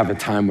have a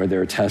time where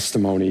there are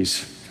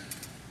testimonies.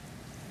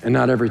 And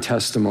not every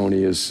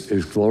testimony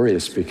is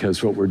glorious,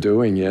 because what we're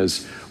doing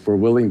is we're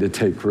willing to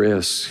take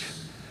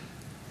risks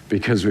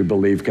because we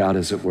believe God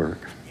is at work.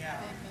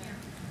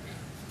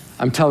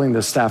 I'm telling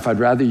the staff, I'd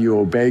rather you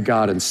obey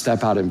God and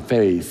step out in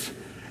faith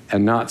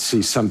and not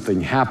see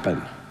something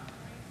happen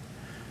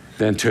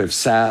than to have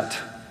sat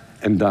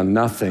and done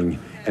nothing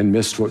and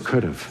missed what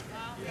could have.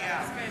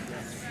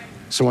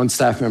 So one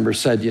staff member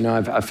said,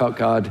 I felt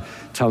God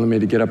telling me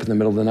to get up in the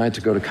middle of the night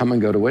to go to Come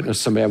and Go to witness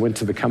somebody. I went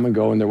to the Come and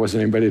Go and there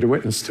wasn't anybody to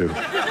witness to.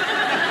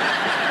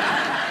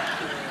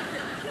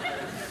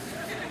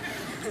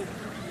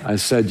 I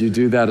said, you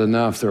do that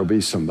enough, there'll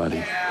be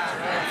somebody.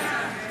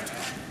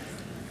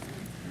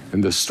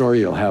 And the story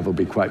you'll have will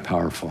be quite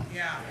powerful.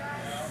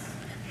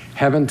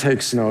 Heaven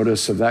takes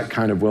notice of that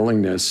kind of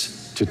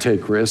willingness to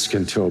take risk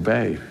and to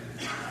obey.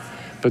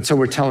 But so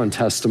we're telling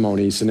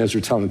testimonies, and as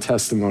we're telling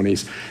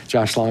testimonies,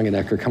 Josh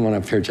Longenecker, come on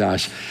up here,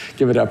 Josh.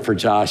 Give it up for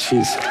Josh.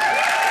 He's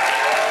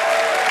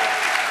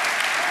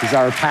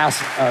our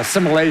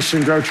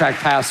assimilation Grow Track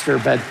pastor,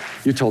 but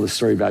you told a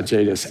story about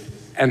Jadis.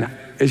 And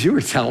as you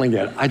were telling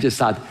it, I just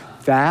thought,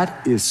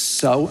 that is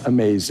so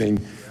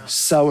amazing,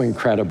 so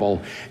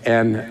incredible.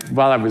 And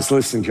while I was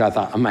listening to you, I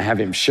thought, I'm gonna have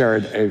him share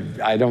it.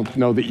 I don't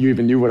know that you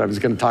even knew what I was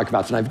gonna talk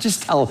about tonight, but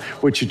just tell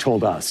what you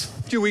told us.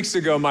 A few weeks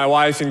ago, my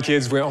wife and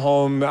kids went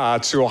home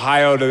to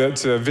Ohio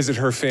to visit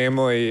her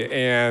family,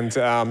 and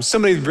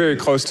somebody very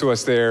close to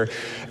us there,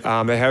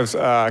 they have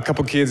a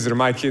couple kids that are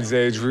my kids'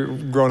 age,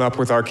 grown up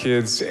with our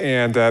kids,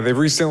 and they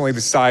recently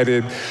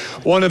decided,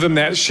 one of them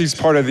that she's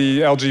part of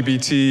the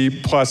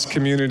LGBT plus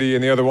community,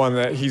 and the other one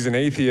that he's an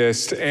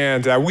atheist,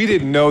 and we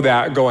didn't know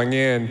that going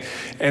in,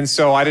 and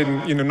so I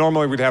didn't,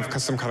 normally we'd have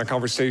some kind of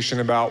conversation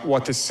about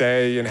what to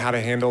say and how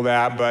to handle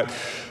that, but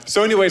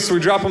so anyway, so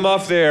we drop them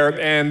off there,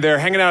 and they're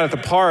hanging out at the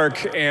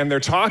park, and they're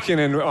talking,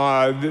 and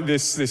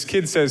this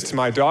kid says to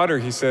my daughter,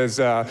 he says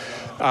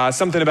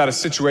something about a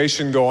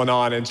situation going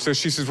on, and so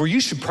she says, well,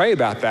 you should pray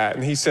about that,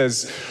 and he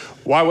says,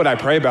 why would I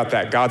pray about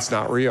that? God's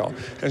not real.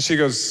 And she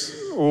goes,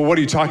 well, what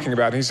are you talking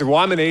about? And he said, well,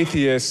 I'm an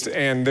atheist,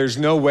 and there's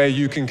no way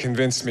you can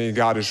convince me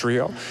God is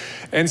real.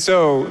 And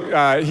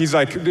so he's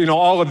like,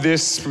 all of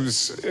this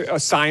was,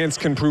 science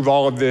can prove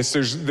all of this.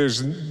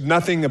 There's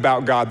nothing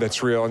about God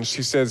that's real. And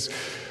she says,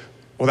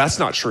 well, that's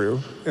not true.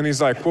 And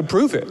he's like, well,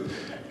 prove it.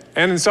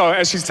 And so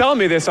as she's telling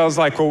me this, I was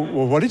like, well,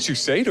 what did you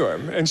say to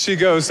him? And she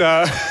goes,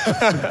 well,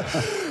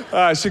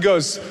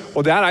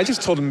 Dad, I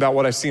just told him about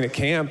what I've seen at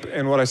camp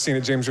and what I've seen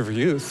at James River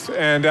Youth.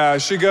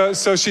 And she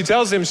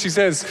tells him, she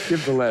says,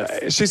 give the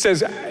list. She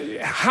says,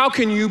 how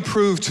can you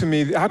prove to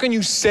me, how can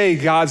you say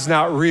God's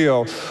not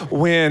real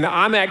when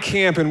I'm at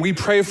camp and we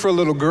pray for a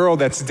little girl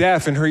that's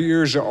deaf and her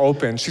ears are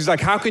open? She's like,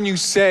 how can you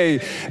say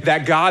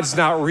that God's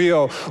not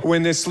real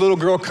when this little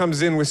girl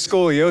comes in with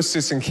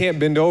scoliosis and can't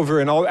bend over,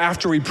 and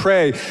after we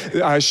pray,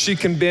 she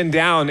can bend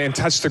down and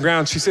touch the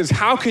ground? She says,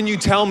 how can you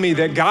tell me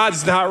that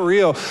God's not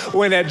real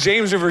when at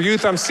James River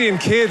Youth I'm seeing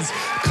kids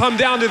come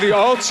down to the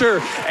altar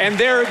and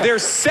they're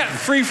set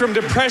free from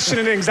depression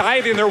and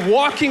anxiety, and they're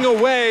walking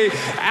away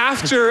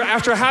after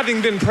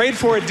having been prayed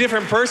for a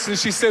different person?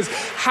 She says,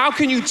 how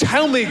can you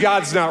tell me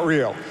God's not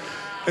real?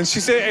 And she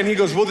said, and he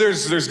goes, well,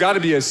 there's got to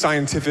be a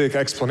scientific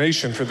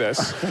explanation for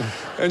this.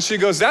 And she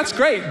goes, that's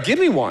great, give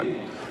me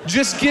one.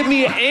 Just give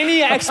me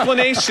any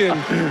explanation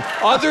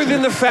other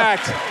than the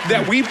fact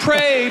that we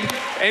prayed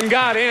and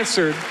God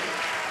answered.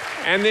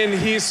 And then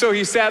he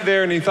sat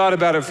there and he thought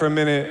about it for a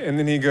minute, and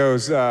then he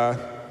goes,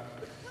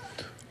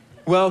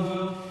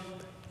 well,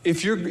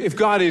 if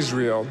God is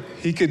real,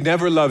 he could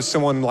never love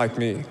someone like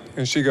me.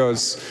 And she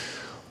goes,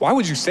 why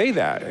would you say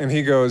that? And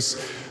he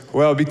goes,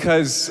 well,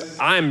 because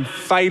I'm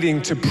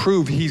fighting to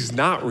prove he's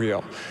not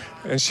real.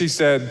 And she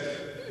said,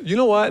 you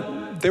know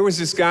what? There was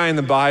this guy in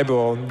the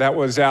Bible that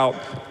was out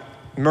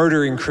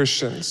murdering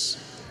Christians.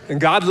 And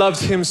God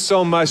loved him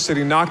so much that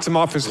he knocked him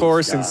off his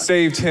horse and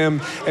saved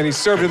him, and he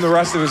served him the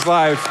rest of his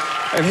life.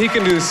 And he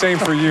can do the same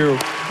for you.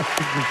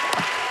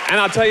 And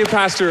I'll tell you,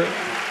 Pastor,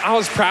 I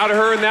was proud of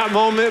her in that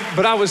moment,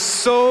 but I was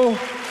so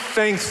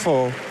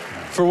thankful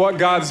for what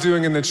God's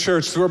doing in the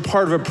church. We're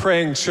part of a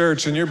praying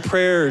church, and your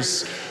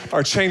prayers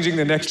are changing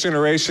the next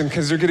generation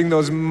because they're getting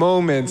those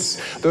moments,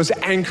 those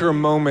anchor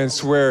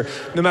moments where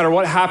no matter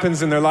what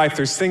happens in their life,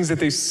 there's things that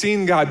they've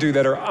seen God do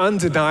that are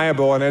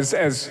undeniable. And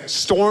as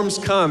storms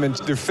come and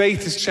their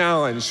faith is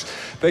challenged,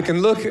 they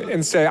can look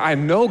and say, I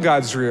know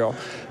God's real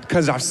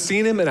because I've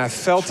seen him and I've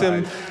felt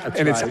him,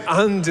 and it's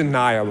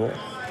undeniable.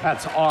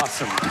 That's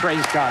awesome.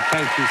 Praise God.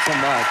 Thank you so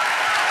much.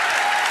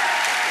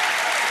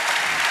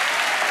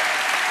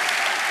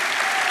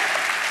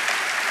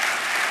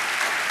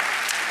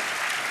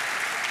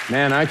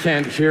 Man, I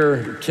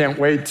can't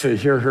wait to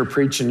hear her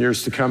preach in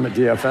years to come at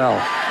DFL.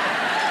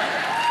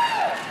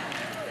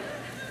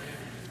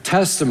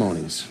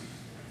 Testimonies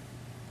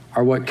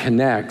are what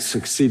connects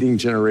succeeding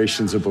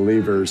generations of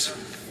believers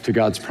to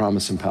God's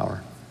promise and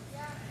power.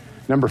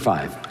 Number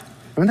 5.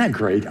 Wasn't that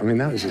great? I mean,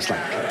 that was just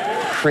like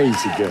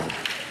crazy good.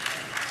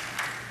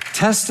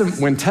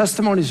 When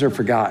testimonies are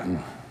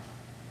forgotten,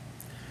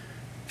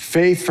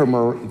 faith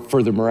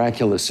for the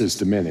miraculous is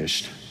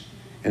diminished,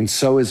 and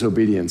so is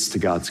obedience to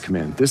God's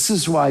command. This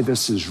is why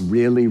this is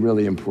really,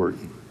 really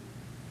important.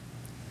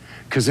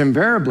 Because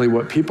invariably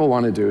what people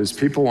want to do is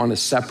people want to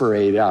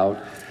separate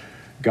out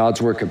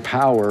God's work of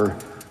power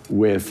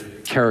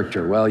with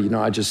character. Well,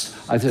 I just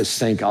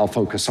think I'll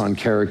focus on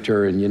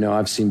character, and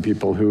I've seen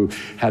people who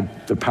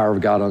had the power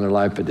of God on their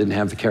life but didn't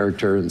have the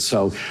character, and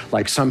so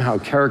like somehow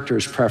character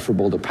is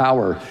preferable to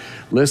power.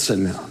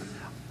 Listen,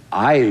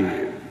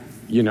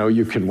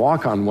 you can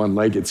walk on one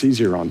leg, it's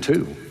easier on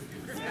two.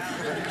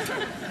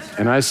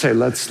 And I say,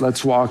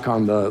 let's walk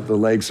on the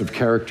legs of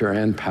character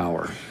and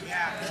power.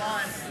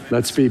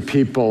 Let's be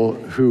people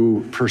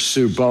who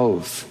pursue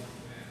both.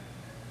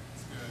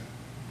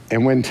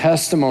 And when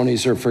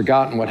testimonies are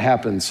forgotten, what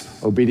happens?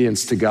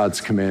 Obedience to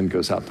God's command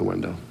goes out the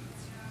window.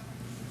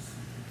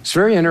 It's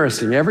very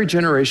interesting. Every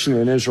generation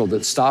in Israel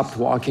that stopped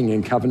walking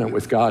in covenant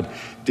with God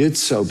did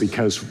so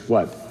because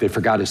what? They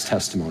forgot his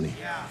testimony.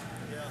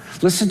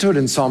 Listen to it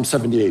in Psalm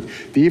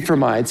 78. The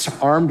Ephraimites,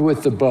 armed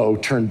with the bow,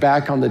 turned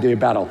back on the day of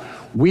battle.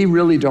 We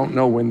really don't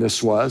know when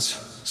this was.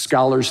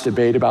 Scholars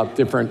debate about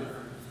different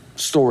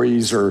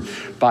stories or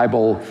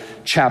Bible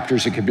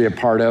chapters it could be a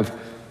part of.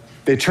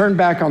 They turned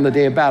back on the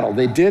day of battle.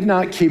 They did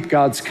not keep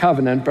God's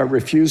covenant, but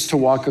refused to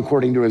walk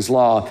according to his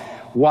law.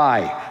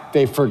 Why?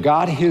 They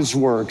forgot his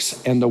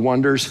works and the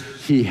wonders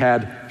he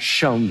had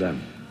shown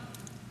them.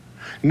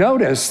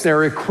 Notice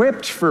they're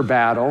equipped for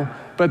battle,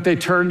 but they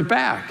turned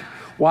back.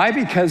 Why?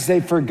 Because they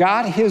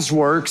forgot his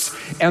works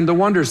and the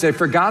wonders. They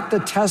forgot the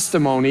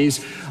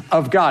testimonies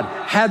of God.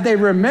 Had they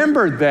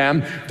remembered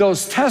them,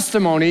 those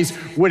testimonies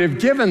would have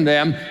given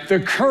them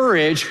the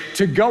courage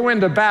to go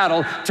into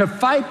battle, to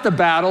fight the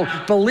battle,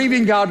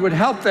 believing God would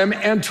help them,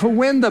 and to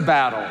win the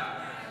battle.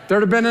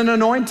 There'd have been an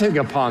anointing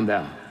upon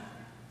them.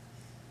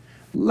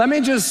 Let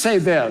me just say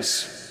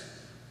this.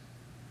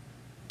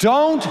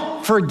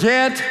 Don't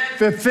forget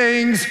the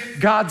things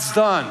God's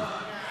done.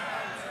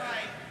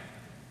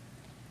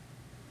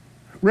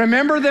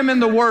 Remember them in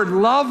the Word.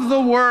 Love the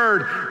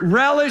Word.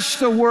 Relish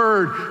the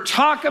Word.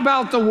 Talk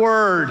about the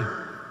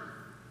Word.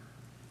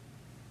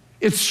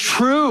 It's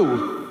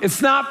true.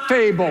 It's not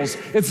fables.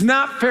 It's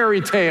not fairy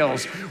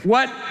tales.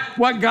 What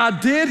God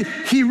did,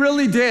 he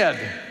really did.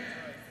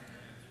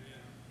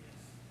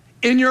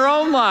 In your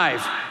own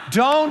life,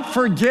 don't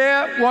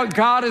forget what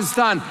God has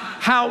done.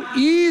 How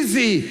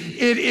easy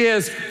it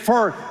is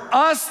for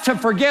us to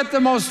forget the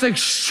most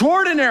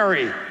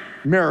extraordinary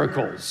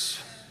miracles.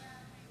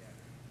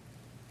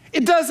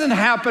 It doesn't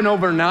happen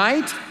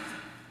overnight.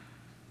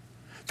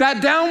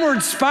 That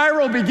downward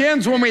spiral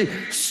begins when we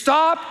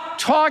stop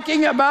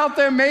talking about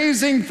the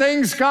amazing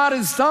things God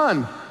has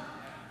done.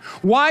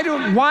 Why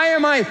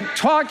am I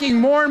talking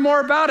more and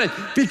more about it?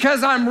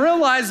 Because I'm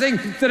realizing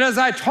that as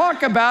I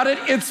talk about it,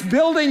 it's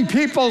building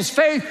people's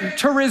faith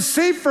to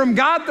receive from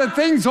God the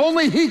things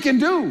only he can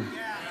do.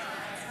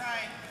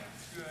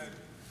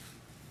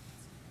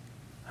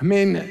 I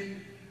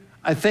mean,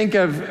 I think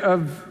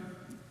of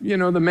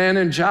the man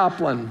in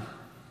Joplin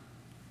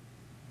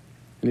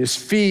and his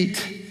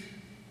feet,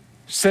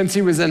 since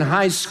he was in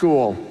high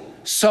school,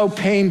 so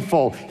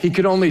painful, he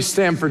could only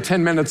stand for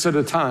 10 minutes at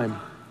a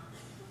time.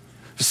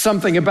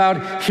 Something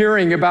about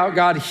hearing about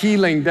God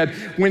healing, that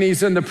when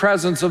he's in the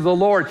presence of the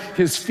Lord,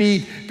 his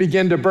feet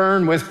begin to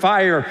burn with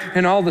fire.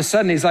 And all of a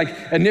sudden he's like,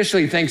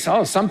 initially thinks,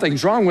 oh,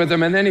 something's wrong with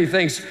him. And then he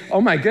thinks, oh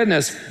my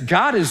goodness,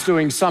 God is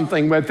doing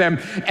something with him.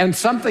 And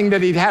something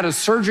that he'd had a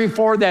surgery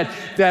for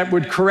that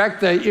would correct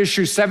the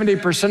issue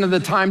 70% of the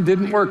time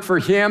didn't work for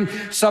him.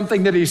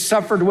 Something that he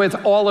suffered with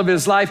all of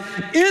his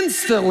life.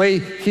 Instantly,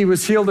 he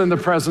was healed in the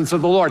presence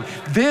of the Lord.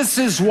 This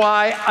is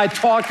why I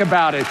talk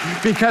about it,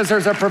 because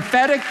there's a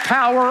prophetic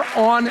power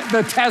on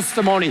the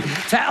testimony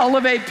to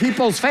elevate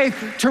people's faith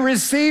to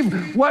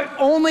receive what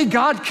only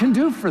God can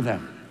do for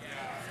them.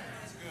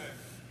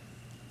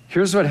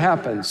 Here's what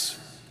happens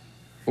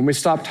when we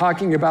stop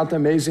talking about the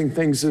amazing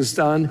things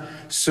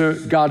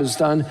God has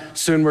done.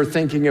 Soon we're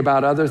thinking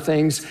about other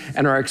things,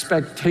 and our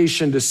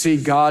expectation to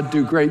see God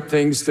do great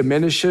things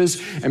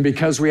diminishes. And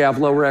because we have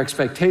lower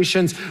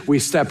expectations, we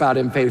step out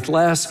in faith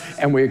less,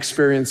 and we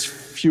experience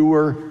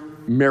fewer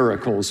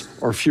miracles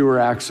or fewer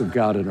acts of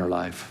God in our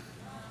life.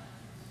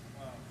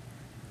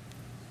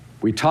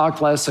 We talk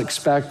less,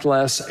 expect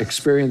less,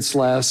 experience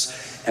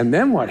less. And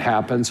then what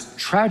happens,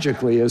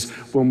 tragically, is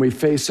when we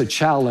face a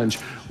challenge,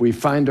 we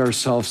find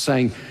ourselves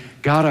saying,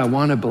 God, I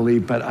want to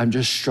believe, but I'm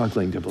just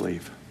struggling to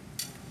believe.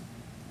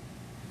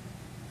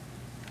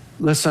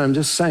 Listen, I'm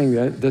just saying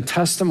that the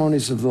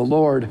testimonies of the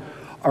Lord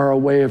are a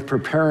way of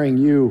preparing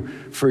you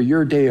for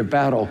your day of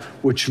battle,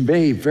 which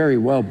may very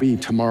well be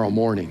tomorrow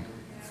morning.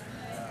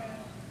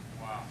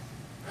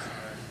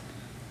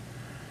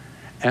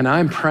 And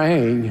I'm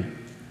praying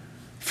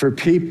for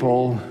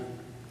people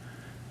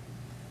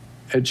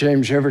at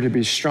James River to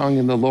be strong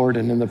in the Lord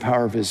and in the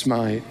power of his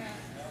might.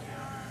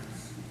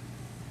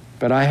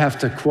 But I have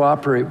to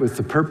cooperate with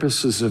the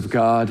purposes of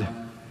God.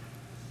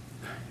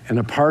 And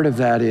a part of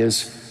that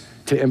is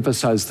to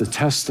emphasize the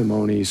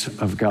testimonies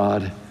of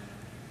God,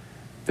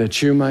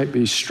 that you might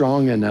be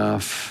strong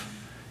enough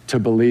to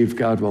believe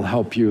God will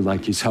help you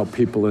like he's helped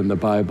people in the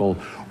Bible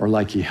or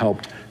like he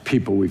helped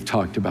people we've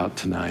talked about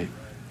tonight.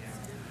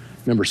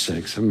 Number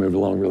 6, I'm moving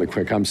along really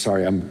quick. I'm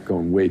sorry, I'm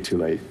going way too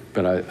late,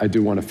 but I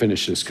do want to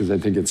finish this because I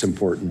think it's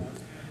important.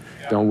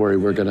 Don't worry,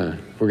 we're gonna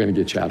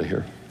get you out of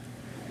here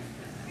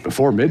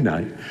before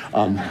midnight.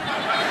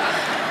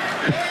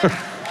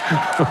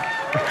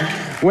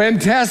 When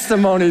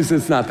testimonies,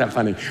 it's not that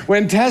funny.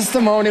 When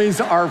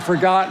testimonies are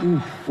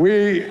forgotten,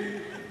 we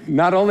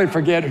not only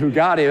forget who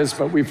God is,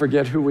 but we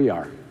forget who we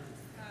are.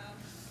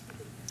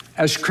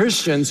 As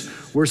Christians,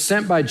 we're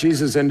sent by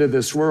Jesus into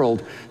this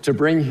world to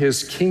bring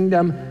his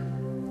kingdom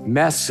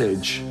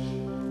message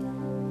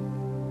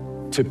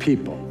to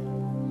people.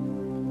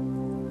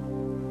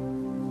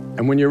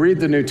 And when you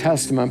read the New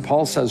Testament,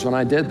 Paul says, when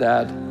I did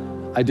that,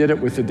 I did it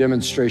with a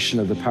demonstration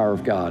of the power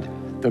of God.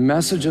 The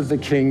message of the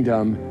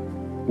kingdom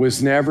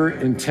was never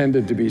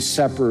intended to be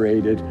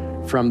separated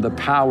from the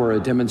power, a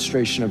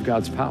demonstration of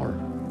God's power.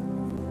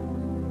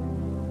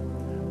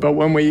 But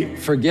when we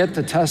forget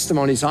the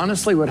testimonies,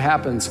 honestly, what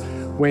happens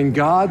when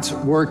God's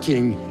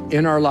working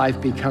in our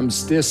life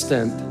becomes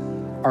distant,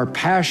 our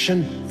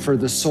passion for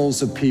the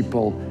souls of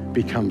people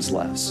becomes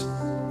less.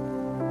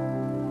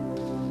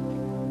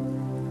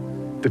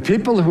 The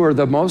people who are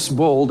the most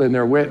bold in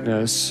their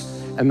witness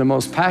and the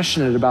most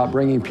passionate about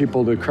bringing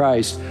people to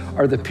Christ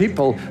are the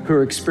people who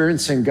are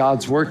experiencing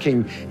God's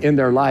working in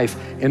their life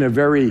in a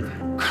very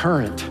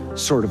current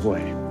sort of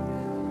way.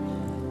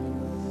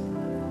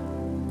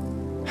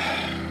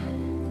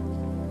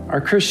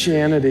 Our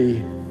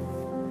Christianity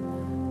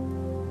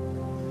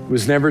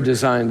was never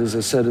designed, as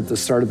I said at the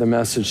start of the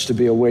message, to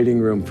be a waiting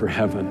room for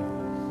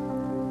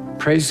heaven.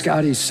 Praise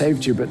God, he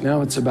saved you, but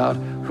now it's about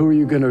who are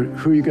you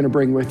gonna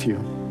bring with you?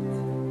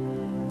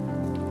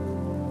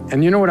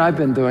 And you know what I've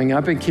been doing?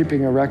 I've been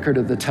keeping a record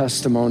of the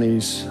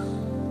testimonies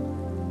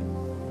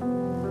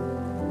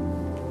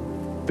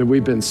that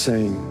we've been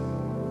saying.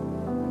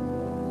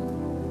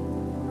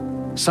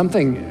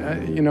 Something,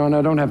 and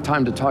I don't have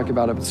time to talk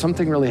about it, but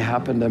something really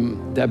happened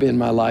to Debbie in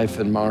my life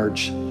in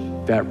March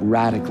that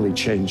radically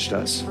changed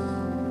us.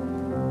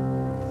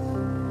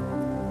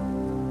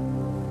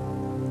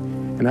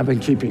 And I've been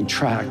keeping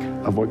track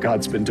of what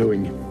God's been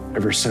doing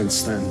ever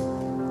since then.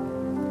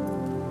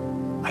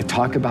 I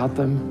talk about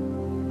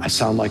them. I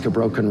sound like a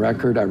broken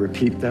record. I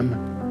repeat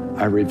them.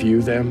 I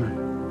review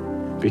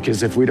them.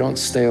 Because if we don't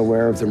stay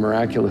aware of the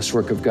miraculous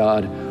work of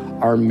God,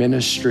 our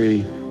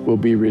ministry will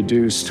be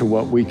reduced to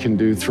what we can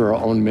do through our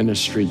own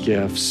ministry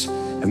gifts,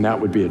 and that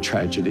would be a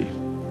tragedy.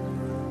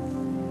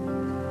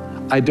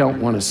 I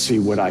don't want to see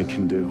what I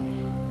can do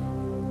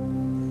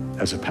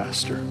as a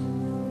pastor.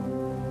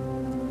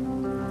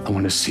 I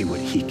want to see what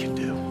he can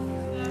do.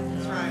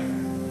 That's right.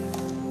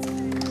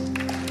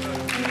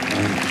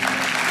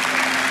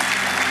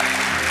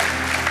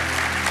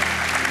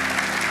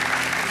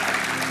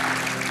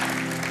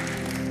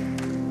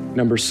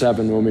 Number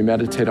 7, when we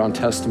meditate on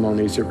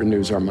testimonies, it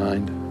renews our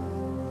mind.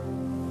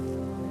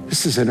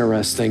 This is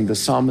interesting. The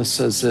psalmist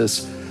says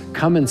this,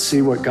 come and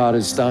see what God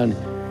has done.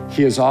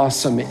 He is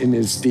awesome in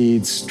his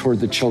deeds toward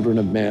the children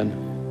of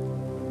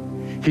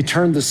men. He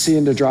turned the sea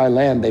into dry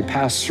land. They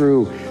passed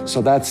through.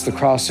 So that's the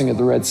crossing of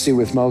the Red Sea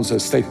with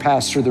Moses. They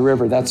passed through the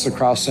river. That's the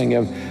crossing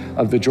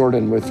of the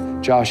Jordan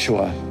with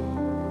Joshua.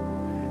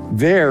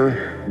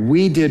 There,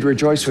 we did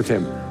rejoice with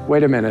him.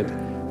 Wait a minute.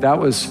 That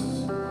was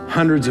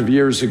hundreds of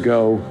years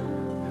ago.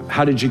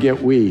 How did you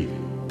get we?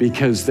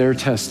 Because their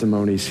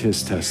testimony's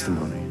his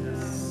testimony.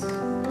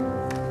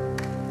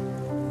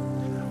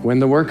 When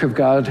the work of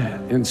God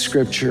in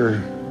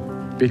Scripture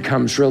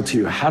becomes real to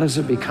you, how does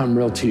it become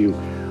real to you?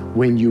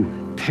 When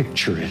you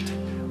picture it,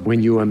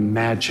 when you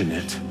imagine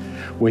it,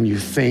 when you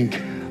think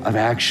of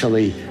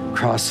actually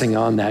crossing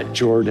on that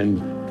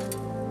Jordan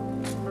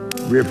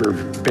river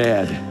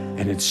bed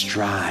and it's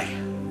dry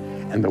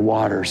and the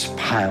water's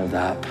piled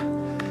up.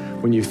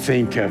 When you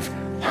think of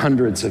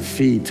hundreds of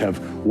feet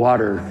of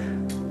water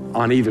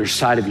on either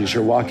side of you as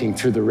you're walking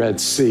through the Red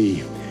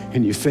Sea,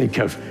 and you think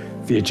of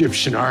the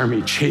Egyptian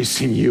army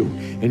chasing you,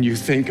 and you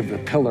think of the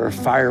pillar of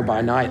fire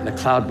by night and the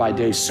cloud by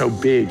day so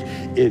big,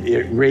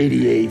 it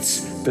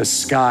radiates the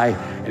sky,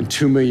 and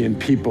 2 million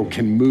people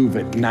can move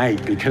at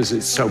night because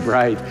it's so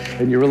bright.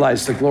 And you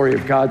realize the glory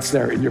of God's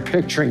there, and you're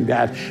picturing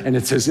that, and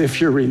it's as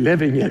if you're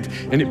reliving it,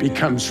 and it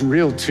becomes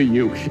real to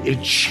you.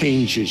 It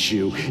changes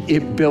you.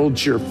 It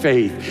builds your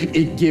faith.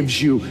 It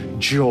gives you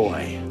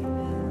joy.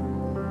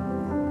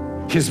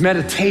 His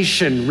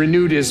meditation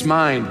renewed his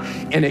mind,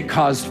 and it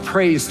caused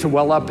praise to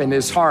well up in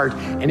his heart,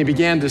 and he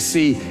began to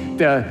see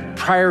the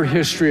prior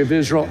history of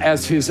Israel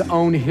as his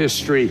own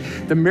history.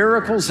 The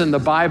miracles in the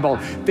Bible,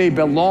 they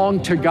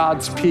belong to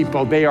God's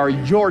people. They are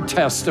your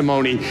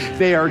testimony.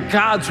 They are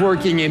God's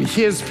working in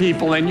his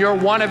people, and you're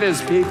one of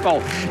his people.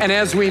 And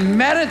as we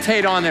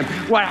meditate on them,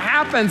 what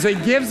happens,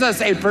 it gives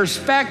us a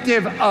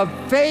perspective of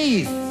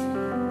faith.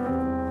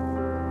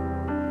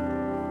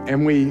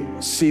 And we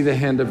see the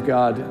hand of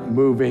God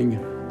moving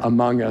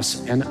among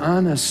us. And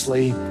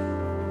honestly,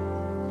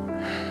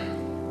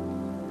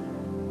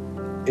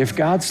 if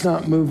God's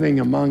not moving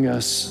among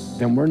us,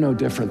 then we're no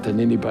different than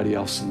anybody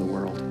else in the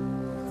world.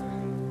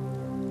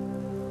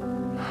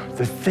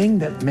 The thing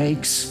that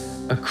makes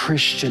a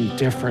Christian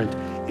different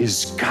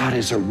is God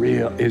is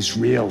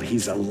real,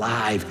 he's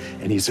alive,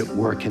 and he's at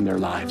work in their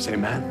lives,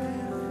 amen?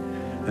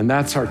 And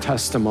that's our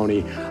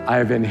testimony. I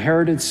have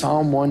inherited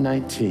Psalm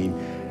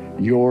 119.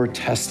 Your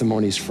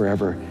testimonies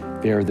forever,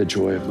 they are the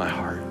joy of my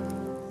heart.